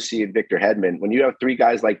 Roman Josi, and Victor Hedman. When you have three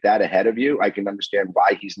guys like that ahead of you, I can understand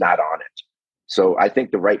why he's not on it. So I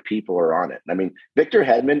think the right people are on it. I mean, Victor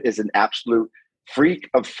Hedman is an absolute freak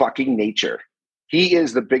of fucking nature. He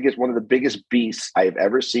is one of the biggest beasts I have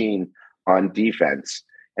ever seen on defense.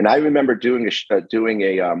 And I remember doing a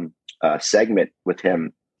segment with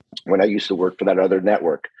him when I used to work for that other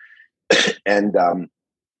network. And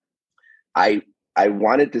I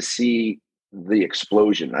wanted to see the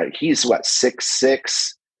explosion. He's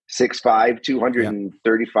 6'6", 6'5",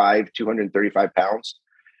 235 pounds.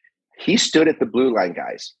 He stood at the blue line,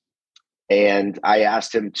 guys. And I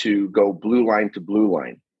asked him to go blue line to blue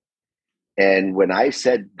line. And when I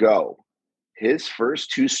said go, his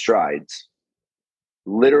first two strides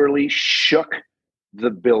literally shook the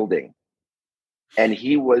building. And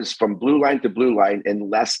he was from blue line to blue line in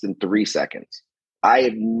less than 3 seconds. I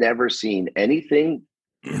have never seen anything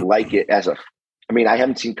like it I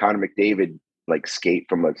haven't seen Connor McDavid skate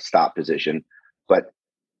from a stop position, but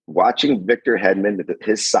watching Victor Hedman,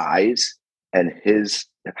 his size and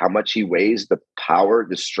how much he weighs, the power,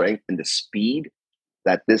 the strength, and the speed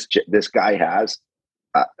that this guy has,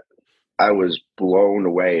 I was blown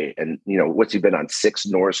away. And what's he been on? 6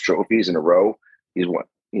 Norris trophies in a row? He's won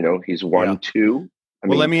 2.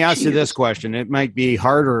 Let me ask you this question. It might be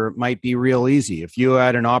hard or it might be real easy. If you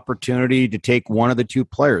had an opportunity to take one of the two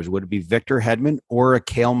players, would it be Victor Hedman or a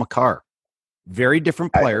Cale Makar? Very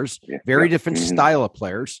different players, very different style of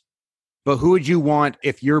players. But who would you want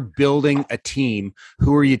if you're building a team?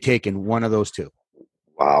 Who are you taking? One of those two?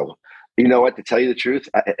 Wow. You know what? To tell you the truth,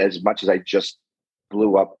 as much as I just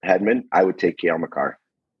blew up Hedman, I would take Cale Makar.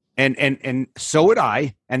 And so would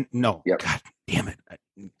I. And no, God damn it.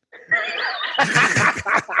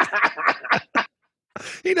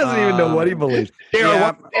 He doesn't even know what he believes.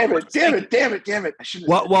 Damn it.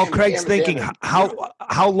 Well, Craig's thinking,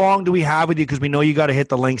 how long do we have with you? Because we know you got to hit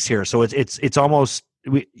the links here. So it's almost.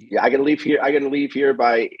 I got to leave here. I got to leave here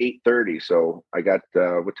by 8:30. So I got.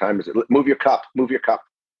 What time is it? Move your cup. All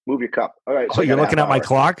right. So you're looking at my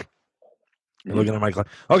clock. You're looking at my clock.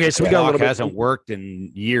 Okay, so we got a little bit. Hasn't worked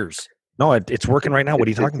in years. No, it's working right now. What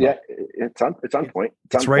are you talking about? Yeah, it's on point.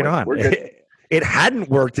 It's right on. It hadn't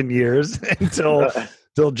worked in years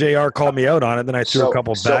until JR called me out on it. Then I threw a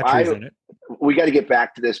couple batteries in it. We got to get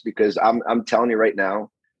back to this because I'm telling you right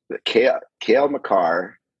now that Cale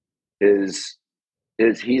Makar is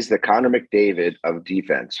he's the Connor McDavid of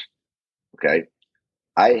defense. Okay,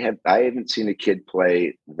 I haven't seen a kid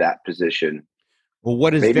play that position. Well,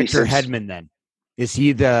 what is Victor Hedman then? Is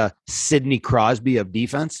he the Sidney Crosby of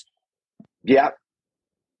defense? Yeah,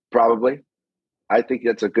 probably. I think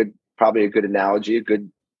that's probably a good analogy, a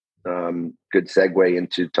good segue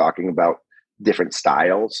into talking about different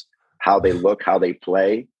styles, how they look, how they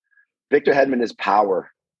play. Victor Hedman is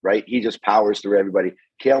power, right? He just powers through everybody.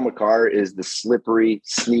 Cale Makar is the slippery,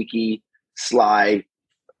 sneaky, sly,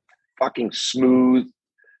 fucking smooth,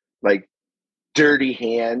 like dirty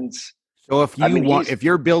hands. So if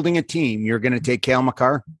you're building a team, you're going to take Cale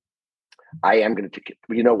Makar? I am going to take.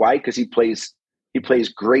 You know why? Because he plays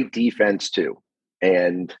great defense too,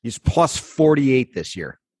 and he's plus 48 this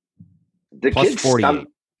year. The plus kids, 48,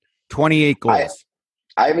 28 goals.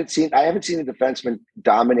 I haven't seen a defenseman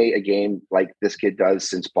dominate a game like this kid does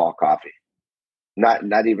since Paul Coffey.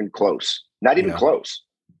 Not even close. Not even close.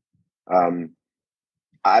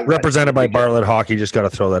 Represented by Bartlett Hockey. Just got to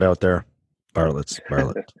throw that out there. Bartlett.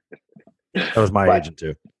 That was my agent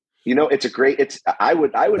too. You know, it's a great. I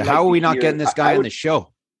would. How like are we not getting this guy on the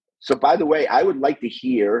show? So, by the way, I would like to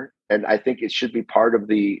hear, and I think it should be part of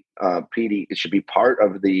the PD. It should be part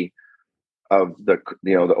of the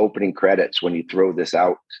the opening credits when you throw this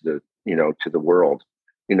out to the world.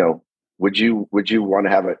 You know, would you want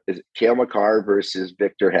to have is it Cale Makar versus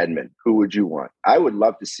Victor Hedman? Who would you want? I would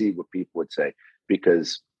love to see what people would say,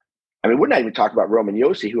 because I mean, we're not even talking about Roman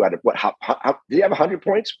Josi, who had how did he have 100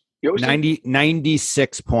 points?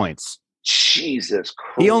 96 points. Jesus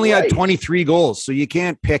Christ. He only had 23 goals, so you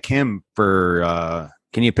can't pick him for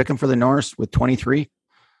can you pick him for the Norris with 23?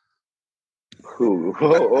 Oh,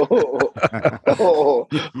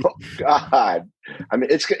 God. I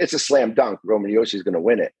mean, it's a slam dunk. Roman Yoshi's going to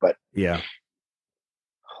win it, but yeah.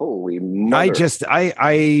 Holy mother.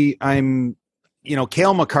 I'm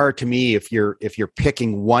Cale Makar, to me, if you're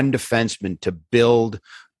picking one defenseman to build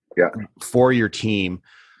for your team,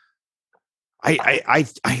 you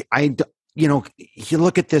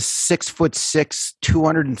look at this 6'6",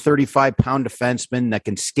 235-pound defenseman that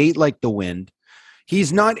can skate like the wind.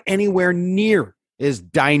 He's not anywhere near as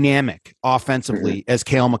dynamic offensively as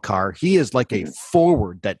Cale Makar. He is like a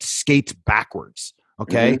forward that skates backwards.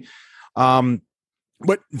 Okay.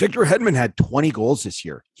 But Victor Hedman had 20 goals this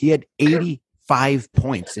year. He had 85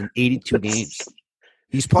 points in 82 games.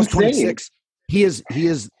 He's plus 26. He is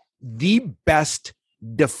the best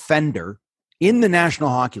defender in the National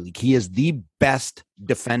Hockey League. He is the best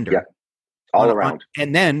defender all around.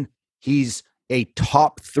 And then he's a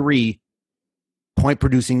top 3 point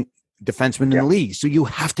producing defenseman in the league. So you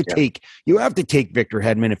have to take Victor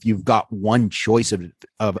Hedman if you've got one choice of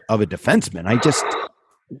a defenseman.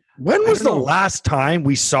 When was the last time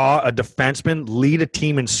we saw a defenseman lead a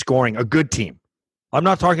team in scoring, a good team? I'm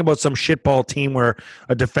not talking about some shitball team where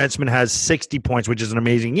a defenseman has 60 points, which is an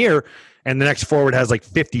amazing year, and the next forward has like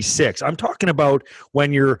 56. I'm talking about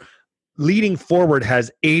when your leading forward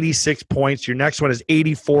has 86 points, your next one is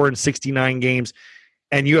 84 in 69 games,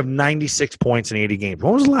 and you have 96 points in 80 games.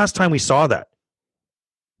 When was the last time we saw that?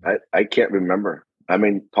 I can't remember. I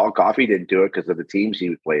mean, Paul Coffey didn't do it because of the teams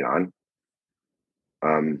he played on.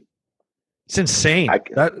 It's insane.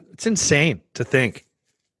 It's insane to think.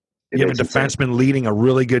 You have a defenseman leading a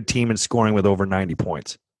really good team in scoring with over 90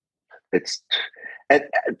 points. It's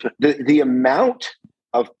the amount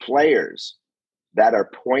of players that are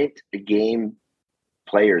point a game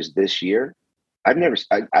players this year. I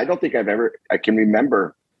don't think I can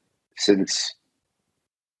remember since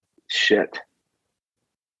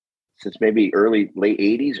maybe late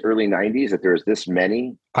 80s, early 90s that there's this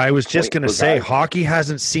many. I was just going to say, hockey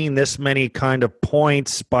hasn't seen this many kind of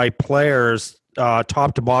points by players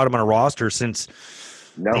top to bottom on a roster since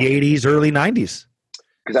the 80s, early 90s.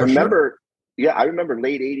 Because I remember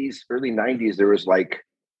late 80s, early 90s, there was like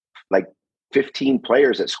 15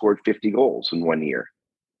 players that scored 50 goals in 1 year,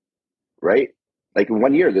 right? Like in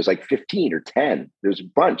 1 year, there's like 15 or 10. There's a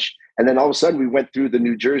bunch. And then all of a sudden we went through the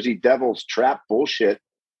New Jersey Devils trap bullshit,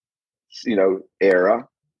 era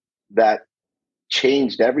that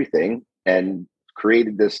changed everything and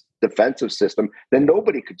created this defensive system. Then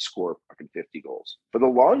nobody could score fucking 50 goals for the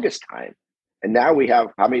longest time. And now we have,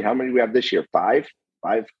 how many do we have this year? 5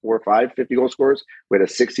 50-goal scorers. We had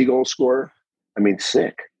a 60-goal scorer. I mean,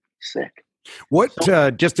 sick. What,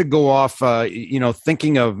 just to go off,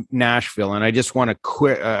 thinking of Nashville, and I just want to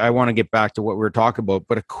I want to get back to what we were talking about,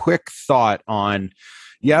 but a quick thought on,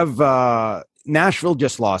 you have Nashville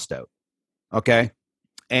just lost out. Okay.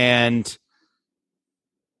 And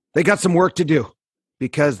they got some work to do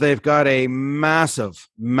because they've got a massive,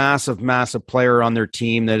 massive, massive player on their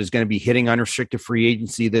team that is going to be hitting unrestricted free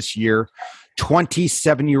agency this year.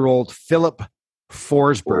 27-year-old Philip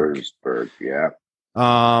Forsberg. Yeah.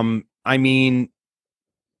 I mean,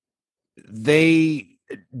 they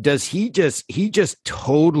does he just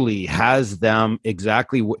totally has them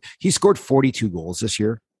exactly what he scored 42 goals this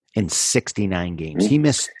year in 69 games. He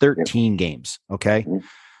missed 13 games. Okay.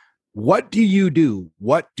 What do you do?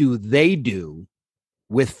 What do they do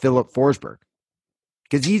with Philip Forsberg?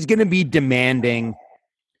 Because he's going to be demanding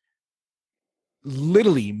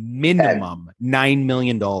literally minimum $9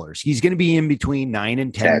 million. He's going to be in between 9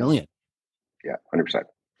 and 10 million. Yeah, 100%.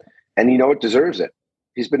 And you know what? Deserves it.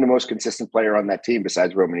 He's been the most consistent player on that team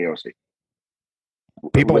besides Roman Josi.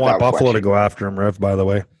 People want Buffalo to go after him, Rev, by the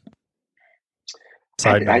way.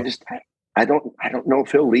 I don't know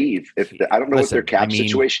if he'll leave. I don't know what their cap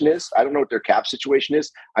situation is. I don't know what their cap situation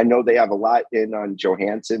is. I know they have a lot in on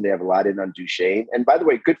Johansson. They have a lot in on Duchesne. And by the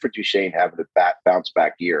way, good for Duchesne having a bounce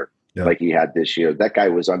back year like he had this year. That guy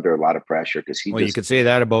was under a lot of pressure because he. Well, you could say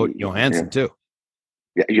that about Johansson too.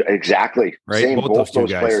 Yeah, exactly. Right, Same, both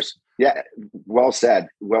those players. Yeah, well said.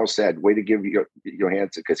 Well said. Way to give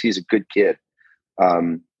Johansson because he's a good kid.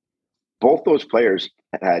 Both those players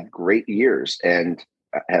had great years and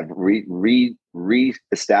have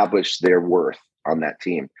re-established their worth on that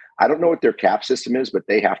team. I don't know what their cap system is, but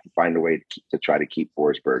they have to find a way to try to keep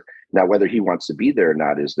Forsberg. Now, whether he wants to be there or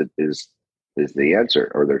not is the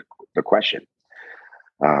answer or the question.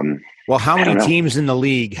 Well, how many teams in the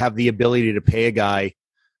league have the ability to pay a guy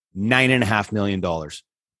 $9.5 million?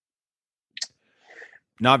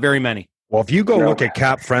 Not very many. Well, if you go look at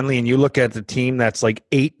Cap Friendly and you look at the team that's like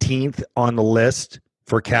 18th on the list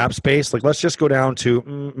for cap space, like let's just go down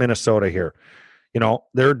to Minnesota here. You know,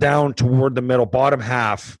 they're down toward the middle, bottom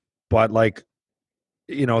half, but like,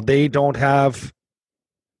 you know, they don't have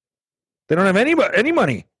any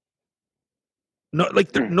money. No,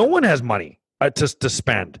 like no one has money to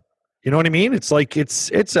spend. You know what I mean? It's like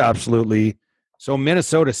it's absolutely. So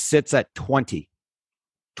Minnesota sits at 20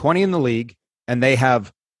 in the league, and they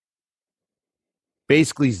have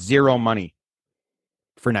basically zero money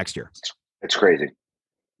for next year. It's crazy.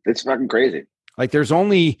 It's fucking crazy. Like there's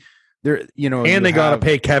only there, you know, and they got to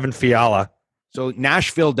pay Kevin Fiala. So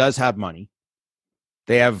Nashville does have money.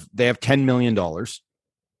 They have $10 million.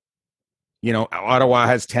 You know, Ottawa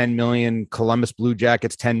has 10 million. Columbus Blue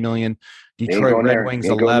Jackets 10 million. Detroit Red Wings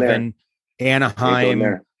 11.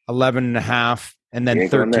 Anaheim 11.5, and then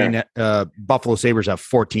 13. Buffalo Sabres have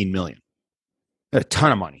 14 million. A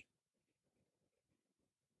ton of money.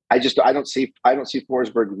 I don't see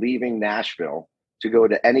Forsberg leaving Nashville to go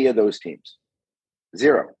to any of those teams.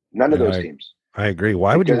 Zero. None of those teams. I agree.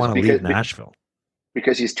 Why would you want to leave Nashville?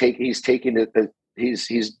 Because he's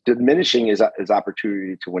diminishing his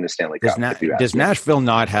opportunity to win a Stanley Cup. Does Nashville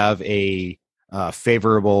not have a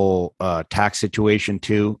favorable tax situation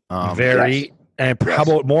too? Yes. And how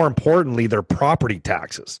about more importantly, their property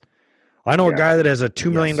taxes? I know a guy that has a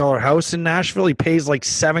 $2 million house in Nashville. He pays like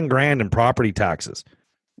 $7,000 in property taxes.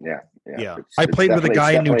 Yeah. I played with a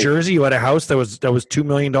guy in New Jersey who had a house that was $2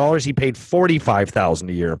 million. He paid $45,000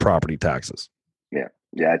 a year in property taxes. Yeah.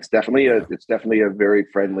 It's definitely a very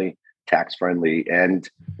friendly, tax friendly, and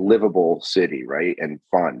livable city, right? And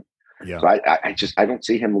fun. Yeah. So I don't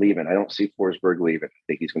see him leaving. I don't see Forsberg leaving. I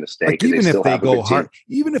think he's going to stay. Like even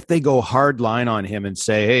if they go hard line on him and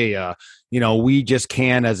say, hey, you know, we just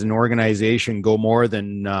can't as an organization go more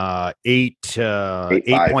than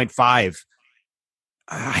 8.5.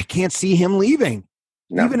 I can't see him leaving.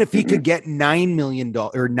 No. Even if he could get $9 million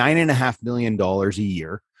or $9.5 million a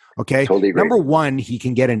year. Okay. Totally agree. Number one, he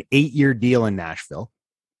can get an 8-year deal in Nashville.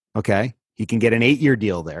 Okay. He can get an 8-year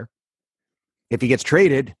deal there. If he gets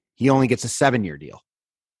traded, he only gets a 7-year deal.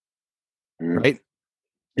 Right?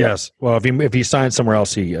 Yes. Well, if he signs somewhere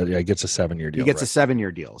else, he gets a 7-year deal. He gets a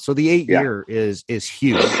 7-year deal. So the 8-year is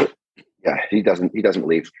huge. Yeah. He doesn't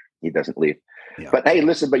leave. He doesn't leave. Yeah. But hey,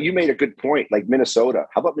 listen, but you made a good point. Like Minnesota,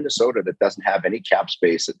 how about Minnesota that doesn't have any cap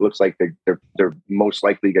space? It looks like they're most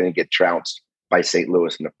likely going to get trounced by St.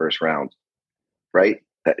 Louis in the first round, right?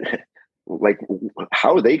 Like,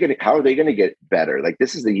 how are they going to get better? Like,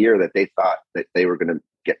 this is the year that they thought that they were going to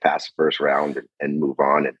get past the first round and move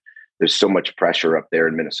on. And there's so much pressure up there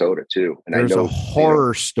in Minnesota too. And there's a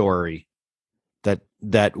horror story that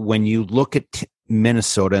when you look at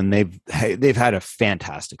Minnesota, and they've had a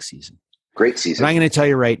fantastic season. Great season. And I'm going to tell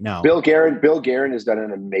you right now, Bill Guerin has done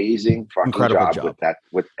an amazing job with that.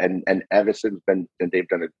 And Everson's they've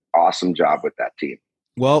done an awesome job with that team.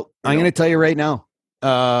 Well, I'm going to tell you right now,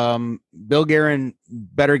 Bill Guerin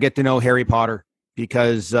better get to know Harry Potter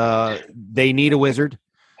because they need a wizard.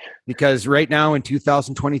 Because right now in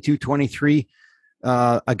 2022-23,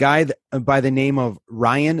 a guy by the name of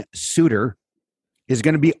Ryan Suter is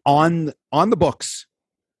going to be on the books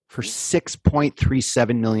for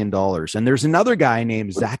 $6.37 million. And there's another guy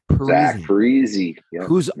named Zach Parise,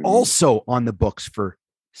 who's also on the books for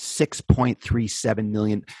 $6.37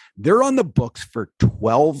 million. They're on the books for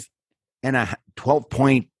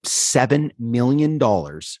 $12.7 million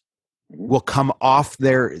will come off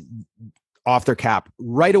their cap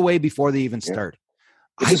right away before they even start.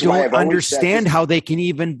 I don't understand how they can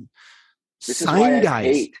even sign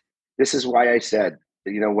guys. This is why I said,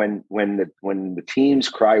 when the teams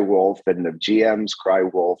cry wolf and the GMs cry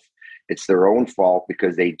wolf, it's their own fault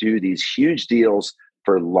because they do these huge deals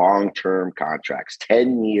for long-term contracts,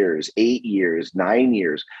 10 years, 8 years, 9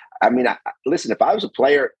 years. I mean, listen, if I was a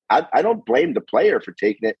player, I don't blame the player for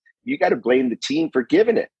taking it. You got to blame the team for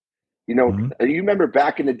giving it. You remember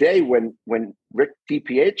back in the day when Rick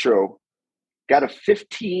DiPietro got a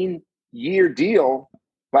 15-year deal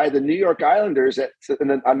by the New York Islanders at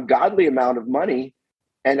an ungodly amount of money,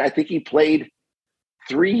 and I think he played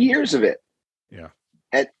 3 years of it. Yeah.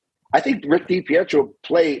 And I think Rick DiPietro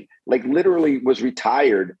played, literally was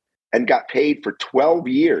retired and got paid for 12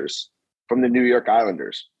 years from the New York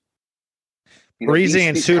Islanders. Parise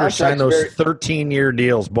and Suter signed those 13-year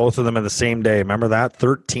deals, both of them in the same day. Remember that?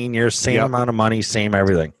 13 years, same amount of money, same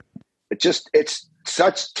everything. It's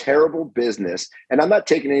such terrible business. And I'm not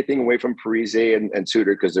taking anything away from Parise and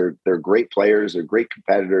Suter because they're great players, they're great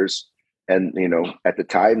competitors. And, at the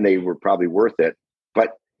time they were probably worth it.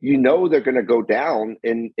 But they're going to go down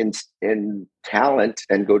in talent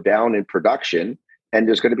and go down in production. And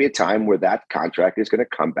there's going to be a time where that contract is going to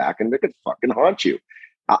come back and they could fucking haunt you.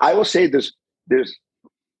 I will say there's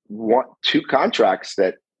two contracts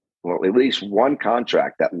at least one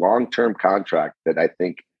contract, that long-term contract that I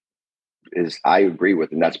think I agree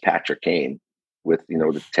with, and that's Patrick Kane with,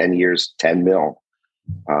 the 10 years, 10 mil.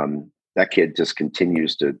 That kid just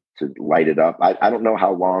continues to light it up. I don't know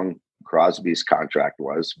how long Crosby's contract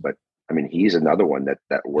was, but I mean, he's another one that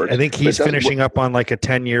works. I think he's finishing up on like a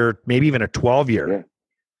 10-year, maybe even a 12-year.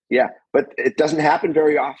 Yeah. But it doesn't happen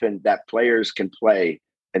very often that players can play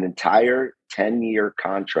an entire 10-year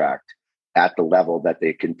contract at the level that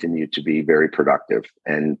they continue to be very productive.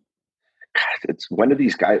 And God, it's when are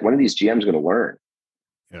these GMs going to learn?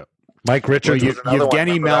 Yeah. Mike Richards.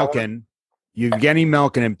 Evgeny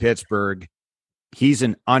Malkin in Pittsburgh. He's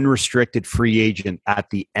an unrestricted free agent at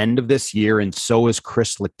the end of this year, and so is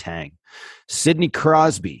Chris Letang. Sidney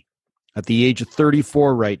Crosby, at the age of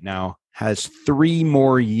 34 right now, has 3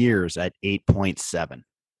 more years at 8.7.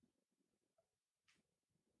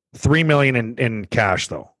 $3 million in cash,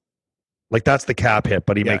 though. That's the cap hit,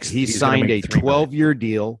 but he signed a 12-year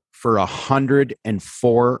deal for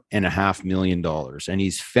 $104.5 million, and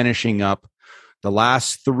he's finishing up the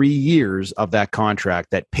last 3 years of that contract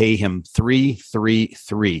that pay him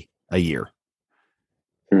 $333 a year.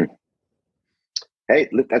 Hey,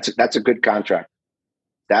 that's a good contract.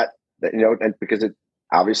 And because it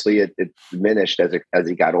diminished as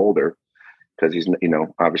he got older, because he's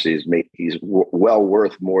obviously he's well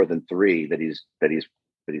worth more than 3 that he's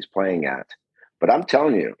playing at. But I'm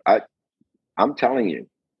telling you, I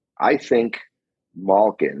think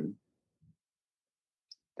Malkin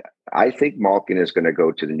is going to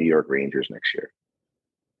go to the New York Rangers next year.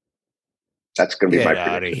 That's going to be my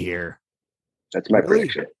prediction. Get out of here. That's my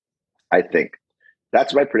prediction. I think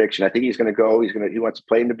that's my prediction. I think he's going to go. He wants to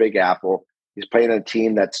play in the Big Apple. He's playing on a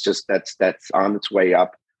team that's on its way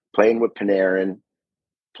up. Playing with Panarin,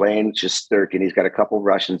 playing Shesterkin. He's got a couple of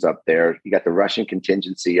Russians up there. You got the Russian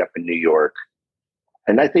contingency up in New York,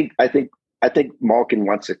 and I think Malkin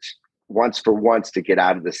wants to get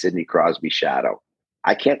out of the Sidney Crosby shadow.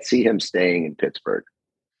 I can't see him staying in Pittsburgh.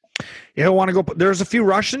 Yeah, I want to go. There's a few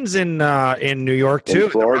Russians in New York too.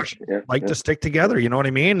 To stick together. You know what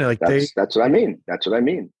I mean? That's what I mean. That's what I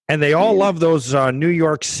mean. And they all love those New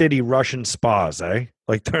York City Russian spas, eh?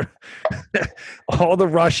 They're all the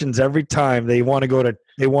Russians every time they want to go to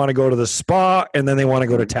the spa and then they want to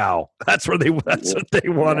go to Tao. That's what they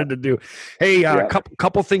wanted to do. Hey,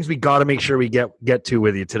 couple things we got to make sure we get to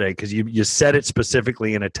with you today because you said it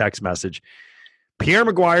specifically in a text message. Pierre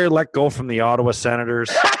Maguire let go from the Ottawa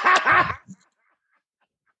Senators.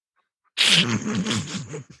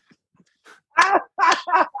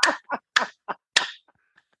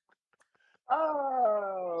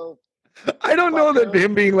 Oh, I don't know that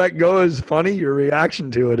him being let go is funny. Your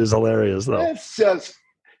reaction to it is hilarious, though.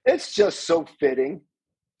 It's just so fitting.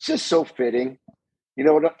 It's just so fitting.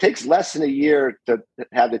 It takes less than a year to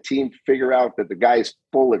have the team figure out that the guy's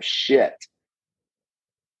full of shit.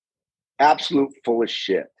 Absolute full of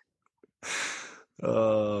shit.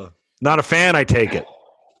 Not a fan, I take it.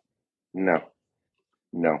 No,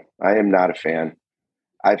 I am not a fan.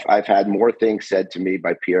 I've had more things said to me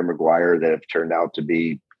by Pierre McGuire that have turned out to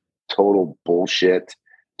be total bullshit,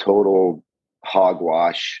 total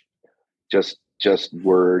hogwash, just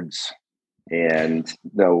words, and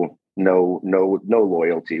no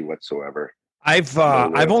loyalty whatsoever. I've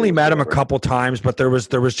only met him a couple times, but there was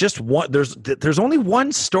just one. There's only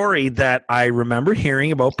one story that I remember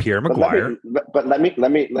hearing about Pierre McGuire. But let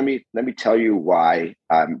me tell you why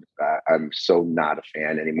I'm so not a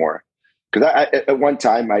fan anymore. Because at one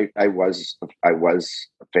time I was a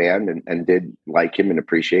fan and did like him and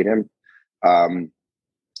appreciate him.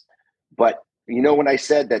 But you know, when I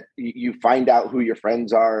said that you find out who your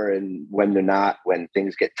friends are and when they're not, when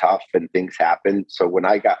things get tough and things happen. So when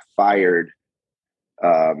I got fired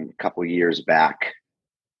a couple of years back,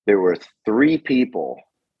 there were three people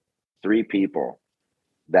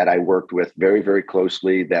that I worked with very, very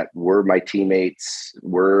closely that were my teammates,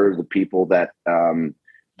 were the people that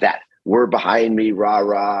were behind me,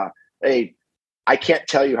 rah. Hey, I can't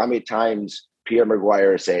tell you how many times Pierre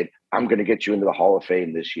McGuire said, I'm going to get you into the Hall of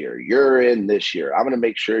Fame this year. You're in this year. I'm going to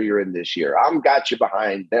make sure you're in this year. I'm got you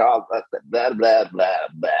behind. Blah, blah, blah, blah,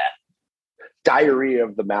 blah. Diarrhea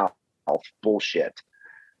of the mouth bullshit.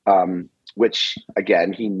 Which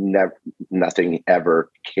again, nothing ever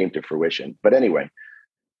came to fruition. But anyway,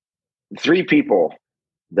 three people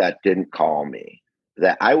that didn't call me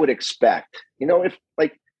that I would expect, you know,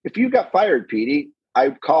 if you got fired, Petey,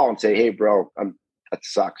 I'd call and say, hey, bro, that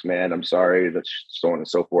sucks, man. I'm sorry. That's so on and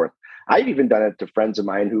so forth. I've even done it to friends of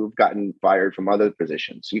mine who've gotten fired from other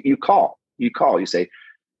positions. You call, you say,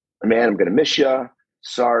 man, I'm going to miss you.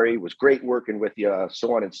 Sorry. It was great working with you.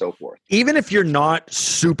 So on and so forth. Even if you're not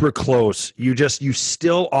super close, you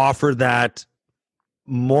still offer that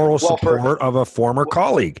moral support of a former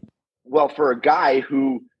colleague. Well, for a guy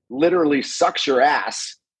who literally sucks your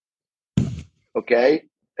ass, okay,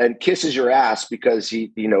 and kisses your ass because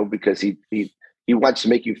he wants to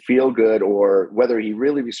make you feel good, or whether he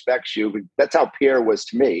really respects you. That's how Pierre was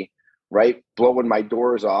to me, right? Blowing my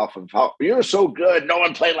doors off of how you're so good. No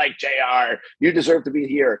one played like JR. You deserve to be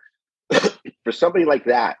here. For somebody like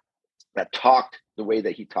that talked the way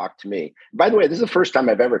that he talked to me. By the way, this is the first time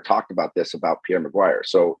I've ever talked about Pierre McGuire.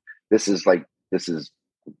 So this is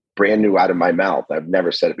brand new out of my mouth. I've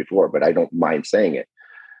never said it before, but I don't mind saying it.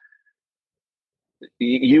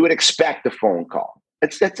 You would expect a phone call.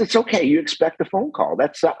 It's okay. You expect a phone call.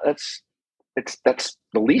 That's the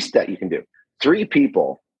least that you can do. Three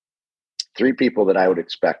people that I would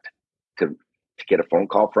expect to get a phone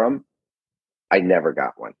call from, I never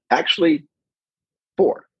got one. Actually,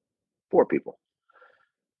 four people.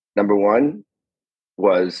 Number one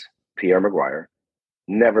was Pierre McGuire.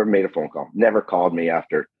 Never made a phone call. Never called me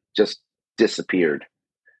after. Just disappeared.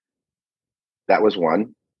 That was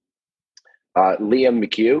one. Liam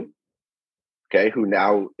McHugh, okay, who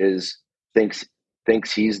now thinks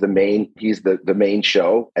he's the main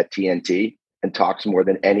show at TNT and talks more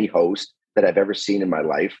than any host that I've ever seen in my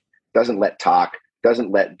life. Doesn't let talk,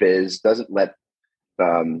 doesn't let Biz, doesn't let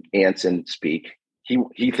Anson speak.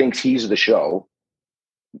 He thinks he's the show.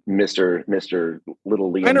 Mr.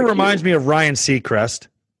 Little Liam. Kind of reminds me of Ryan Seacrest.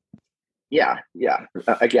 Yeah.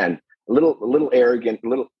 Again, a little arrogant,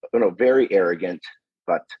 very arrogant,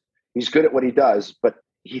 but he's good at what he does, but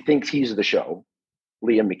he thinks he's the show,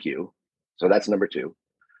 Liam McHugh. So that's number two.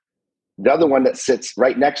 The other one that sits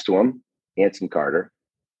right next to him, Anson Carter,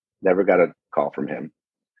 never got a call from him,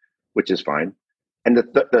 which is fine. And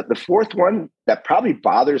the fourth one that probably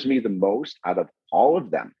bothers me the most out of all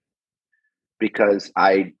of them, because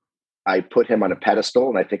I put him on a pedestal,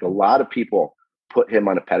 and I think a lot of people put him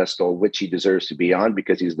on a pedestal, which he deserves to be on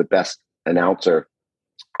because he's the best announcer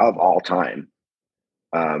of all time.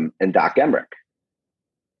 And Doc Emmerich,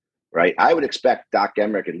 right? I would expect Doc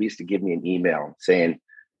Emmerich at least to give me an email saying,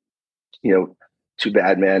 too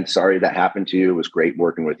bad, man. Sorry that happened to you. It was great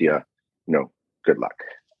working with you. Good luck.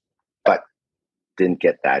 But didn't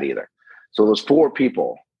get that either. So those four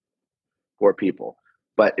people,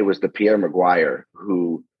 but it was the Pierre McGuire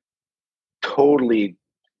who totally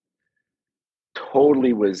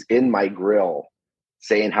was in my grill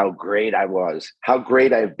saying how great I was, how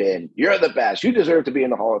great I've been. You're the best. You deserve to be in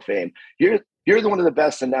the Hall of Fame. You're one of the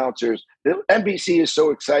best announcers. The NBC is so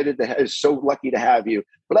excited is so lucky to have you.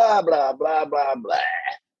 Blah blah blah blah blah.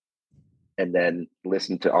 And then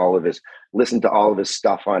listen to all of his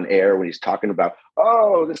stuff on air when he's talking about,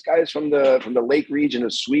 oh, this guy's from the Lake region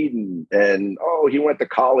of Sweden, and oh, he went to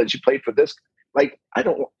college, he played for this. Like, I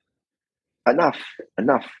don't. Enough.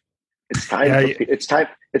 It's time. Yeah,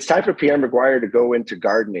 it's time for Pierre McGuire to go into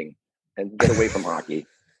gardening and get away from hockey.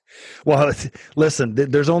 Well, listen,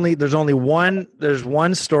 there's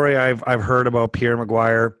one story I've heard about Pierre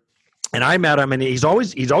McGuire, and I met him, and he's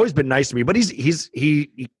always been nice to me, but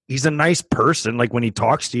he's a nice person, like when he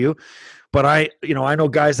talks to you. But I know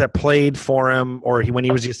guys that played for him, or when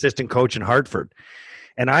he was the assistant coach in Hartford,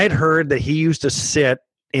 and I had heard that he used to sit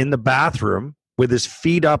in the bathroom with his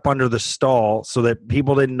feet up under the stall so that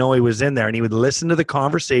people didn't know he was in there, and he would listen to the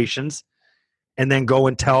conversations and then go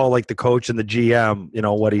and tell like the coach and the GM,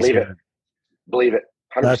 what he's hearing. Believe it.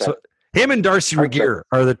 100%. That's what, him and Darcy Regier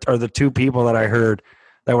are the two people that I heard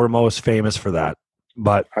that were most famous for that.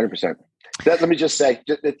 But 100%. Let me just say,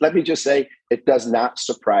 it does not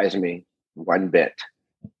surprise me one bit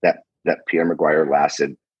that Pierre McGuire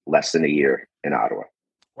lasted less than a year in Ottawa.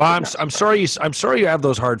 Well, I'm sorry you have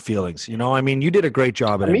those hard feelings. You did a great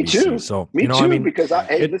job at me NBC. Too. So me too. Because I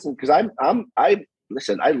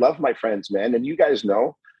love my friends, man, and you guys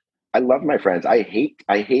know I love my friends. I hate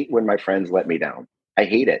when my friends let me down. I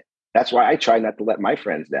hate it. That's why I try not to let my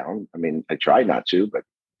friends down. I try not to, but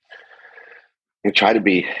you try to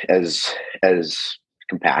be as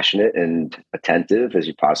compassionate and attentive as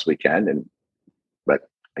you possibly can. But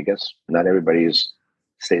I guess not everybody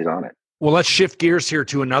stays on it. Well, let's shift gears here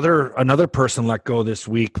to another person let go this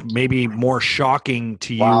week. Maybe more shocking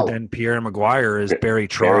to you than Pierre McGuire is Barry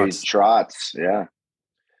Trotz. Barry Trotz, yeah.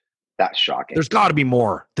 That's shocking. There's got to be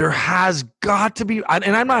more. There has got to be.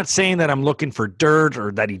 And I'm not saying that I'm looking for dirt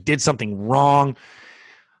or that he did something wrong,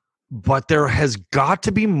 but there has got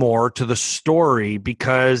to be more to the story,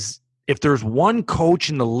 because if there's one coach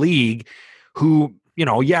in the league who,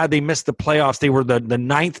 they missed the playoffs. They were the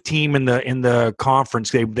ninth team in the conference.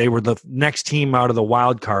 They were the next team out of the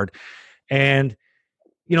wild card. And,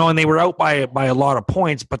 and they were out by a lot of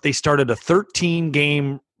points, but they started a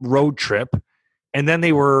 13-game road trip. And then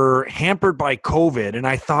they were hampered by COVID. And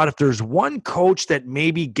I thought if there's one coach that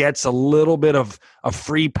maybe gets a little bit of a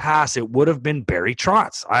free pass, it would have been Barry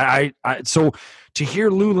Trotz. So to hear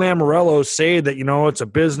Lou Lamoriello say that, it's a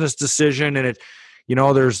business decision and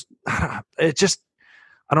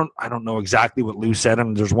I don't know exactly what Lou said.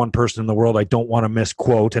 And there's one person in the world I don't want to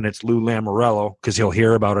misquote, and it's Lou Lamoriello, because he'll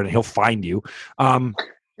hear about it and he'll find you.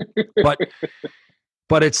 But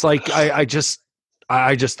it's like, I just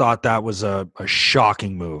thought that was a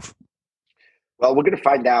shocking move. Well, we're going to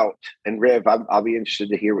find out. And Riv, I'll be interested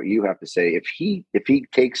to hear what you have to say. If he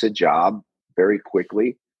takes a job very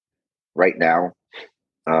quickly right now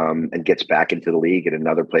and gets back into the league at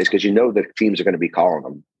another place, because the teams are going to be calling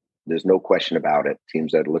him. There's no question about it.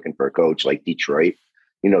 Teams that are looking for a coach like Detroit,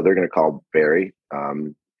 they're going to call Barry.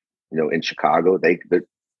 In Chicago,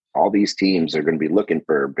 all these teams are going to be looking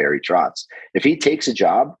for Barry Trotz. If he takes a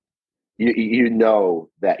job,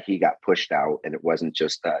 that he got pushed out, and it wasn't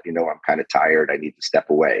just that, I'm kind of tired, I need to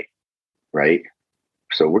step away, right?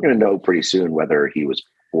 So we're going to know pretty soon whether he was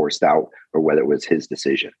forced out or whether it was his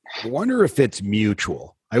decision. I wonder if it's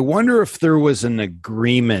mutual. I wonder if there was an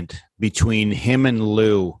agreement between him and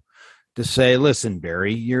Lou to say, listen,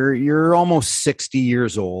 Barry, you're almost 60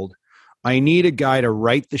 years old. I need a guy to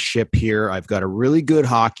right the ship here. I've got a really good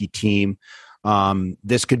hockey team.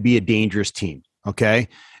 This could be a dangerous team. Okay.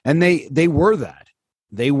 And they were that.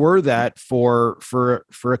 They were that for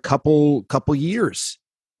a couple years.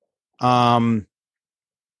 Well,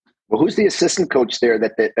 who's the assistant coach there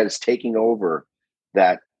that is taking over,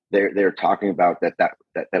 that they're talking about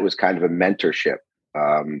that was kind of a mentorship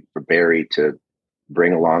for Barry to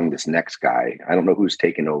bring along this next guy? I don't know who's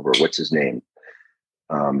taking over. What's his name?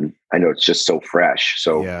 I know it's just so fresh.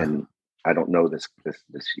 So, yeah. And I don't know this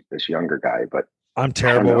younger guy, but I'm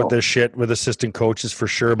terrible with this shit with assistant coaches for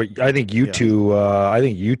sure. But I think you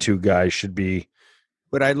two guys should be.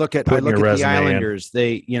 But I look at the Islanders.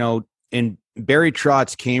 And Barry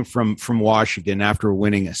Trotz came from Washington after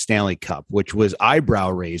winning a Stanley Cup, which was eyebrow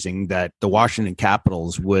raising that the Washington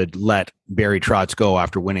Capitals would let Barry Trotz go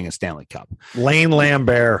after winning a Stanley Cup. Lane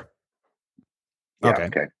Lambert. Yeah,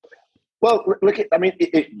 okay. Well, look at,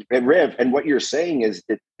 Riv, and what you're saying is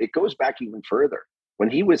it goes back even further. When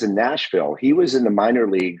he was in Nashville, he was in the minor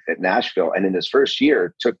leagues at Nashville, and in his first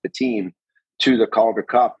year took the team to the Calder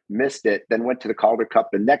Cup, missed it, then went to the Calder Cup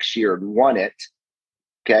the next year and won it.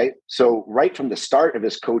 Okay. So right from the start of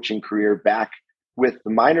his coaching career back with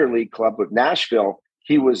the minor league club of Nashville,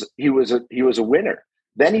 he was a winner.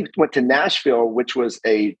 Then he went to Nashville, which was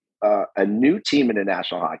a new team in the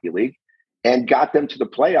National Hockey League, and got them to the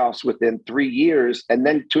playoffs within 3 years, and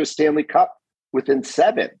then to a Stanley Cup within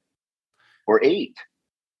 7 or 8.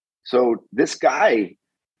 So this guy,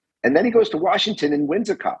 and then he goes to Washington and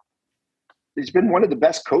wins a cup. He's been one of the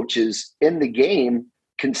best coaches in the game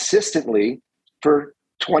consistently for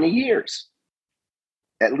 20 years.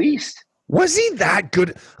 at least. Was he that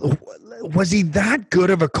good? Was he that good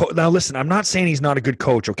of a coach? Now, listen, I'm not saying he's not a good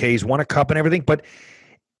coach. Okay, he's won a cup and everything, but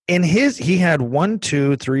he had 1,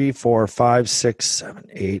 2, 3, 4, 5, 6, 7,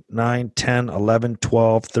 8, 9, 10, 11,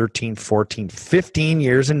 12, 13, 14, 15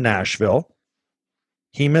 years in Nashville.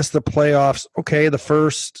 He missed the playoffs. Okay, the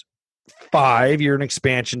first 5, you're an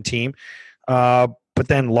expansion team. But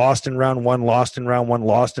then lost in round 1, lost in round 1,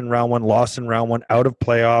 lost in round 1, lost in round 1, out of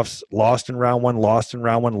playoffs, lost in round 1, lost in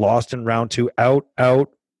round 1, lost in round 2, out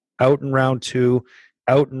in round 2,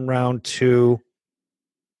 out in round 2.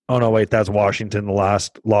 Oh, no, wait, that's Washington. The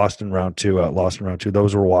last lost in round 2, lost in round 2.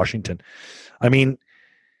 Those were Washington. I mean,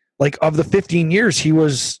 like of the 15 years, he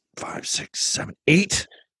was 5, 6, 7, 8.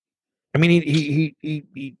 I mean, he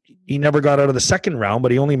never got out of the second round,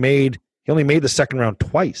 but he only made the second round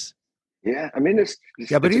twice. Yeah, I mean,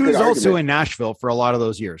 but he was also in Nashville for a lot of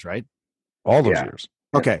those years, right? All those years.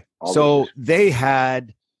 Okay, so they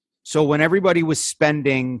had, so when everybody was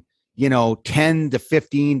spending, $10 to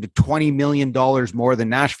 $15 to $20 million more than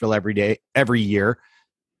Nashville every year,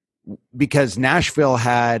 because Nashville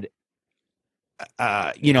had,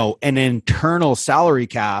 an internal salary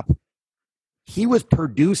cap. He was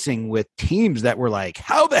producing with teams that were like,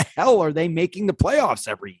 how the hell are they making the playoffs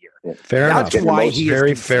every year? Yeah. Fair enough. That's why he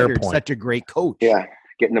very is fair considered point. such a great coach. Yeah,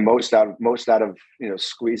 getting the most out of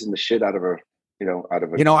squeezing the shit out of a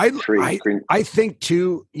tree. I think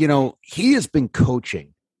too. He has been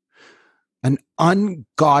coaching an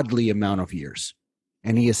ungodly amount of years,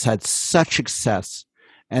 and he has had such success.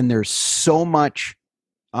 And there's so much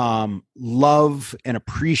love and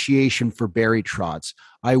appreciation for Barry Trotz.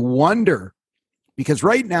 I wonder, because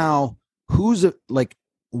right now,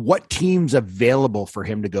 what team's available for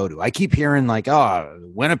him to go to? I keep hearing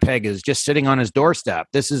Winnipeg is just sitting on his doorstep.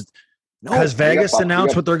 Has Vegas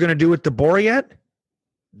announced what they're going to do with DeBoer yet?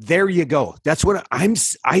 There you go. That's what I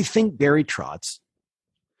think. Barry Trotz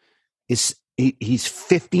he's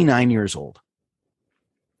 59 years old.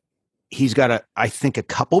 He's got I think a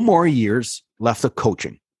couple more years left of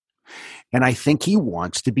coaching, and I think he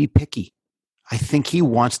wants to be picky. I think he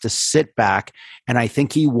wants to sit back, and I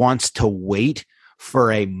think he wants to wait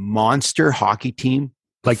for a monster hockey team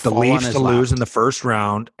like the Leafs to lose in the first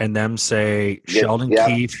round and them say Sheldon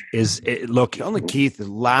Keefe Sheldon Keefe is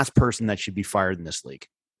the last person that should be fired in this league.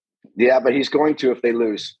 Yeah, but he's going to if they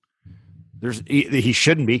lose. He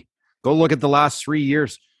shouldn't be. Go look at the last 3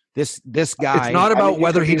 years. This guy. It's not about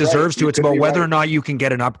whether he deserves to. It's about whether or not you can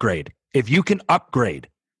get an upgrade. If you can upgrade.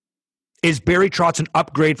 Is Barry Trotz an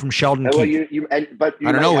upgrade from Sheldon Keefe? I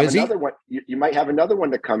don't know. Is he? You might have another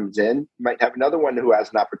one that comes in. You might have another one who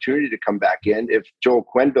has an opportunity to come back in. If Joel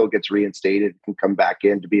Quenneville gets reinstated and come back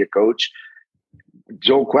in to be a coach,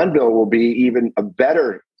 Joel Quenneville will be even a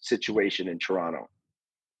better situation in Toronto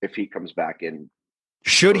if he comes back in.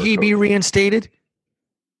 Should he be reinstated?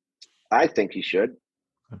 I think he should.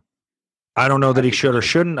 I don't know that he should or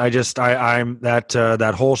shouldn't. I'm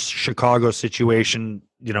that whole Chicago situation,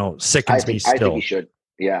 sickens me still. I think he should.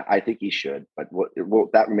 Yeah, I think he should. But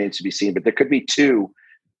that remains to be seen. But there could be two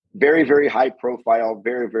very, very high profile,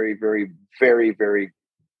 very, very, very, very, very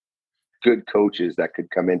good coaches that could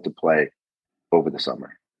come into play over the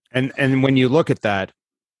summer. And when you look at that,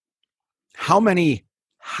 how many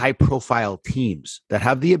high profile teams that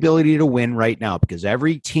have the ability to win right now? Because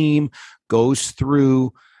every team goes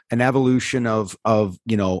through an evolution of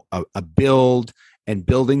a build and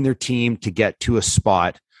building their team to get to a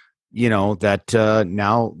spot, that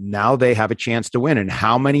now they have a chance to win. And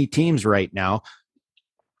how many teams right now,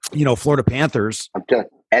 Florida Panthers,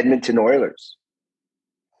 Edmonton Oilers.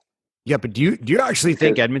 Yeah, but do you actually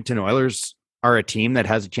think Edmonton Oilers are a team that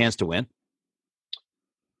has a chance to win?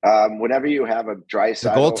 Whenever you have a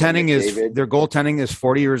Draisaitl, their goaltending is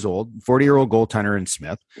 40-year-old goaltender in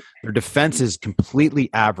Smith. Their defense is completely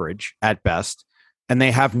average at best, and they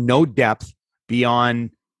have no depth beyond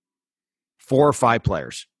 4 or 5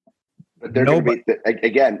 players. But they're going to be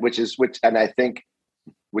again, which is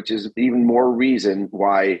even more reason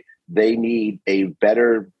why they need a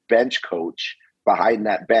better bench coach behind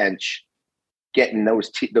that bench, getting those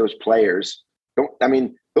players.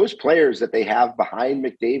 Those players that they have behind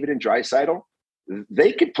McDavid and Draisaitl,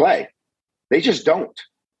 they could play. They just don't,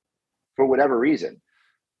 for whatever reason.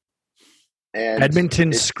 And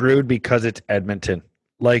Edmonton's screwed because it's Edmonton.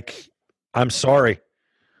 I'm sorry.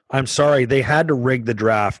 They had to rig the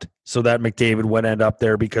draft so that McDavid would end up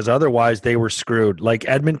there, because otherwise they were screwed.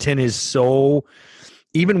 Edmonton is so,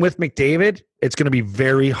 even with McDavid, it's going to be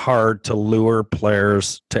very hard to lure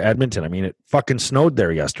players to Edmonton. It fucking snowed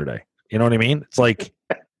there yesterday. You know what I mean? It's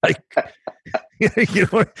You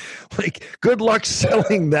know, like good luck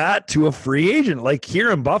selling that to a free agent. Like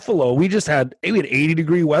here in Buffalo, we had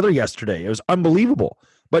 80-degree weather yesterday. It was unbelievable.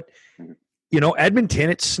 But you know, Edmonton,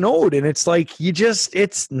 it snowed, and it's like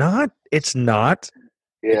it's not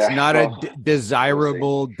Yeah, it's not a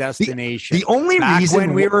desirable destination. The only reason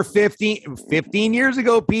when we were 15 years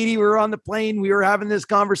ago, Petey, we were on the plane. We were having this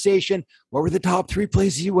conversation. What were the top 3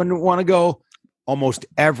 places you wouldn't want to go? Almost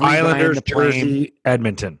every Islanders, the plane. Jersey,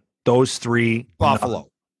 Edmonton. Those 3.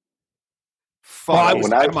 Buffalo.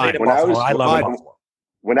 When I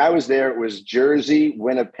was there, it was Jersey,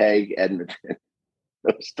 Winnipeg, Edmonton.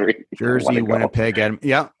 Those 3. Jersey, Winnipeg, Edmonton.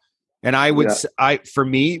 Yeah. And I would, for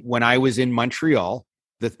me, when I was in Montreal,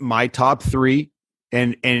 my top 3,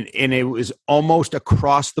 and it was almost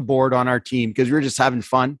across the board on our team because we were just having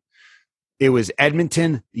fun. It was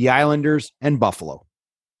Edmonton, the Islanders, and Buffalo.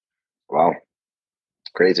 Wow,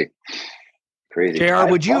 crazy. JR,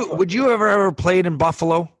 would you ever played in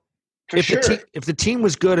Buffalo? If the team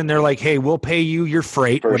was good and they're like, hey, we'll pay you your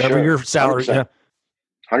freight, whatever your salary. 100%.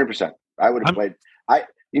 I would have played. I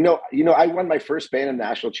won my first Bantam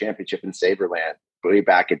National Championship in Saberland way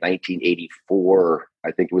back in 1984.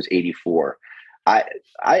 I think it was 84. I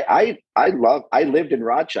lived in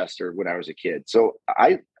Rochester when I was a kid. So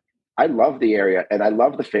I love the area and I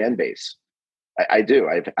love the fan base. I do.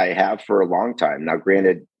 I have for a long time. Now,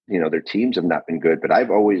 granted, their teams have not been good, but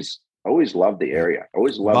I've always loved the area.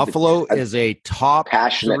 Always loved Buffalo is a top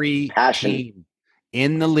 3 team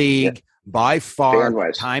in the league. Yeah. By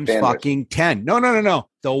far, times fucking 10. No.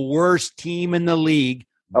 The worst team in the league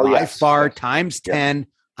by far times 10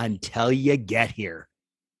 until you get here.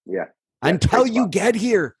 Yeah. Until you get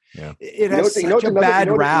here. Yeah. It has such a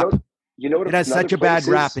bad rap. It has such a bad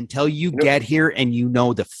rap until you get here and you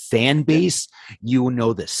know the fan base, you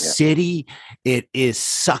know the city. It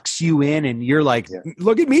sucks you in and you're like,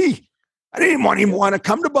 look at me. I didn't even want to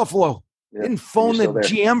come to Buffalo. Yeah. Didn't phone the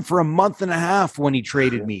GM for a month and a half when he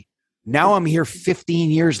traded me. Now I'm here 15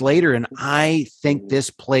 years later, and I think this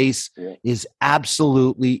place is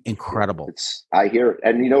absolutely incredible. I hear it.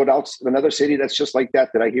 And you know what else? Another city that's just like that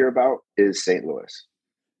I hear about is St. Louis.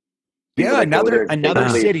 People another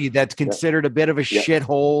city that's considered a bit of a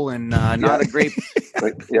shithole and not a great.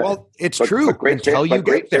 Well, it's true. But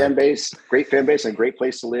great fan base, and great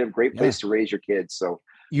place to live, great place to raise your kids. So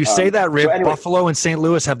you say that, Rip. Anyway, Buffalo and St.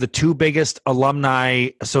 Louis have the 2 biggest alumni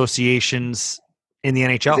associations in the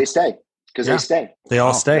NHL. They stay because they stay. They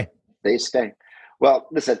all stay. They stay. Well,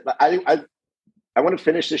 listen, I want to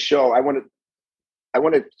finish this show. I want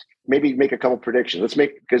to maybe make a couple predictions.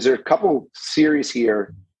 Because there are a couple series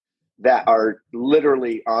here that are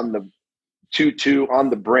literally on the 2-2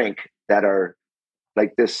 on the brink that are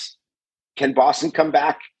like this. Can Boston come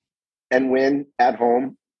back and win at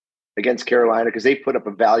home against Carolina? Because they put up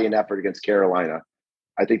a valiant effort against Carolina.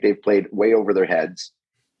 I think they've played way over their heads.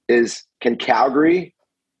 Can Calgary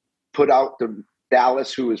put out the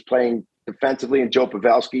Dallas, who is playing defensively, and Joe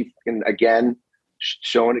Pavelski can again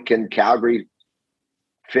showing it? Can Calgary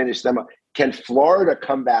finish them up? Can Florida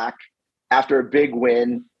come back after a big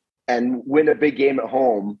win and win a big game at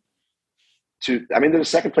home? They're the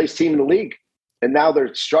second place team in the league, and now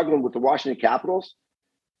they're struggling with the Washington Capitals.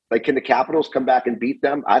 Like, can the Capitals come back and beat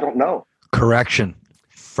them? I don't know. Correction,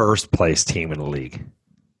 first place team in the league.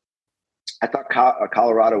 I thought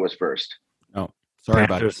Colorado was first. Oh, sorry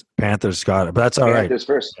about it. Panthers got it, but that's all right. Panthers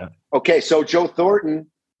first. Yeah. Okay, so Joe Thornton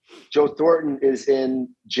is in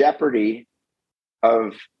jeopardy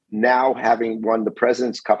of now having won the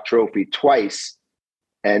President's Cup trophy twice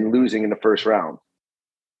and losing in the first round.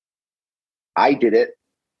 I did it.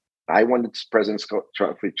 I won the President's Cup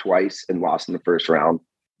trophy twice and lost in the first round.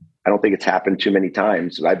 I don't think it's happened too many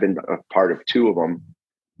times. I've been a part of 2 of them.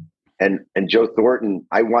 And Joe Thornton,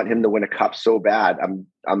 I want him to win a cup so bad.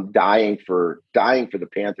 I'm dying for the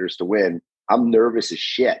Panthers to win. I'm nervous as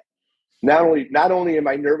shit. Not only am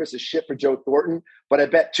I nervous as shit for Joe Thornton, but I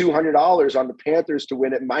bet $200 on the Panthers to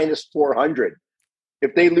win at -400.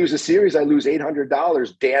 If they lose a series, I lose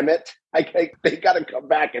 $800. Damn it! They got to come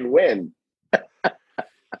back and win.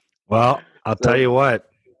 Well, I'll tell you what.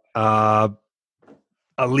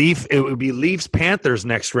 It would be Leafs Panthers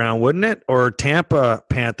next round, wouldn't it? Or Tampa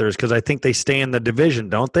Panthers, because I think they stay in the division,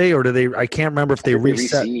 don't they? Or do they? I can't remember if they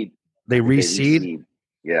reset. They reseed.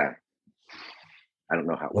 Yeah, I don't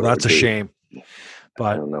know how. Well, that's a shame.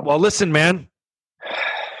 But well, listen, man.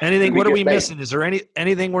 Anything? What are we missing? Is there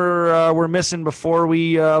anything we're missing before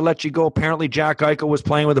we let you go? Apparently, Jack Eichel was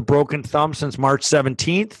playing with a broken thumb since March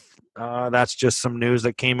 17th. That's just some news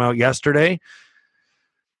that came out yesterday.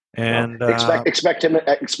 And expect him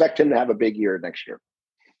to have a big year next year.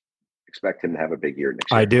 expect him to have a big year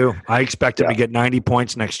next year. I do. I expect him to get 90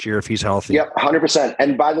 points next year if he's healthy. Yep, 100%.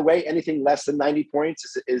 And by the way, anything less than 90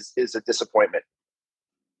 points is a disappointment,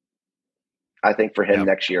 I think, for him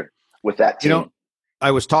next year with that team.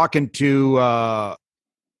 I was talking to a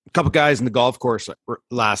couple guys in the golf course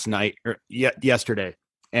last night or yesterday,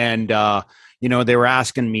 and they were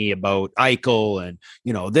asking me about Eichel and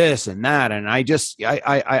this and that, and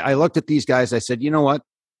I looked at these guys. I said, you know what?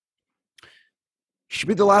 He should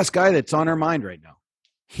be the last guy that's on our mind right now.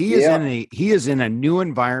 He is in a new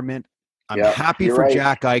environment. I'm happy for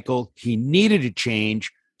Jack Eichel. He needed a change.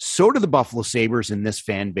 So do the Buffalo Sabres in this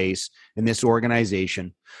fan base, in this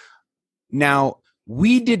organization. Now,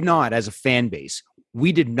 we did not, as a fan base,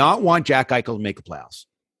 we did not want Jack Eichel to make the playoffs.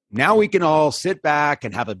 Now we can all sit back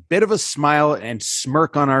and have a bit of a smile and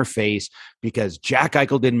smirk on our face because Jack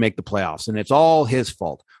Eichel didn't make the playoffs, and it's all his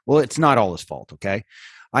fault. Well, it's not all his fault, okay?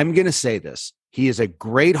 I'm going to say this. He is a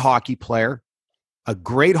great hockey player.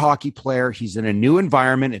 He's in a new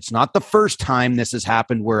environment. It's not the first time this has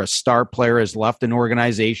happened where a star player has left an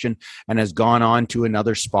organization and has gone on to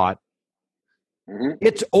another spot. Mm-hmm.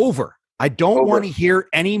 It's over. I don't want to hear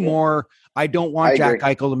any more. I don't want Jack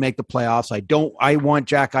Eichel to make the playoffs. I want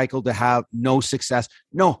Jack Eichel to have no success.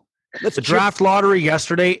 No. The draft lottery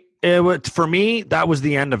yesterday, for me, that was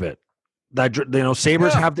the end of it.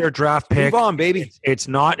 Sabres have their draft pick. Move on, baby. It's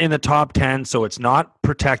not in the top 10, so it's not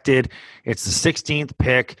protected. It's the 16th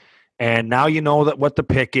pick, and now you know that what the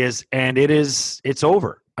pick is, and it's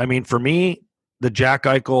over. I mean, for me, the Jack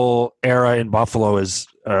Eichel era in Buffalo is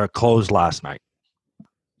closed last night.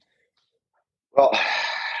 Well,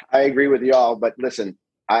 I agree with you all, but listen,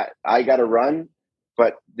 I got to run,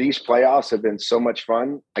 but these playoffs have been so much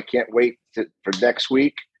fun. I can't wait for next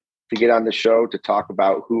week to get on the show to talk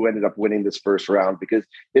about who ended up winning this first round, because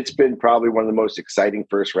it's been probably one of the most exciting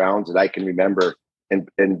first rounds that I can remember in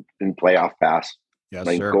playoff pass. Yes,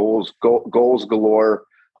 sir. Goals galore.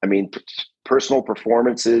 I mean, personal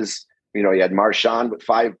performances. You had Marchand with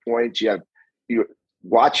 5 points. You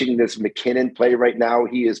watching this McKinnon play right now.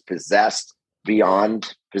 He is possessed,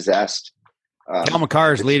 beyond possessed. Cal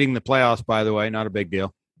McCarr is leading the playoffs, by the way. Not a big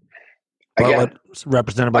deal. Bartlett,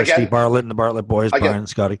 represented by Steve Bartlett and the Bartlett boys, Brian and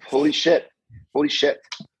Scotty. Holy shit.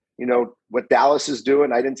 What Dallas is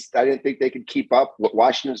doing, I didn't think they could keep up. What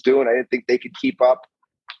Washington's doing, I didn't think they could keep up.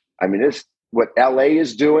 I mean, what LA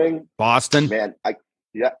is doing. Boston. Man, I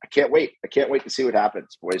can't wait. I can't wait to see what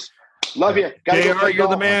happens, boys. Love you. JR, you're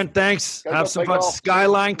the man. Thanks. Have some fun.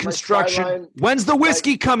 Skyline Construction. When's the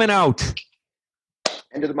whiskey coming out?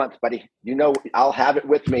 End of the month, buddy. I'll have it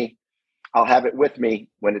with me.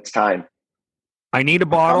 When it's time. I need a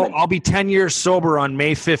bottle. I'll be 10 years sober on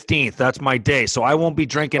May 15th. That's my day. So I won't be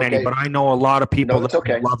drinking any, but I know a lot of people that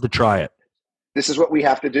would love to try it. This is what we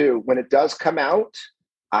have to do. When it does come out,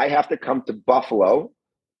 I have to come to Buffalo,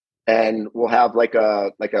 and we'll have like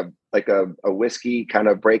a whiskey kind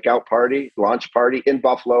of breakout party, launch party in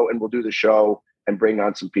Buffalo, and we'll do the show and bring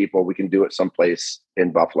on some people. We can do it someplace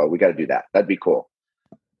in Buffalo. We got to do that. That'd be cool.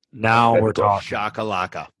 Now we're talking.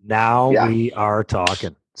 Shakalaka. Now we are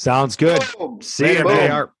talking. Sounds good. Boom. See you,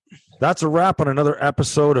 man. That's a wrap on another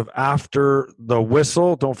episode of After the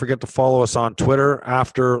Whistle. Don't forget to follow us on Twitter,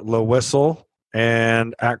 After the Whistle,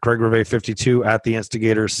 and at Craig Rivet 52, at the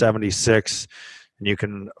Instigator 76. And you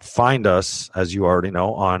can find us, as you already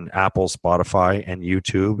know, on Apple, Spotify, and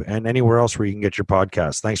YouTube, and anywhere else where you can get your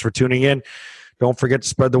podcasts. Thanks for tuning in. Don't forget to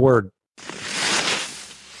spread the word.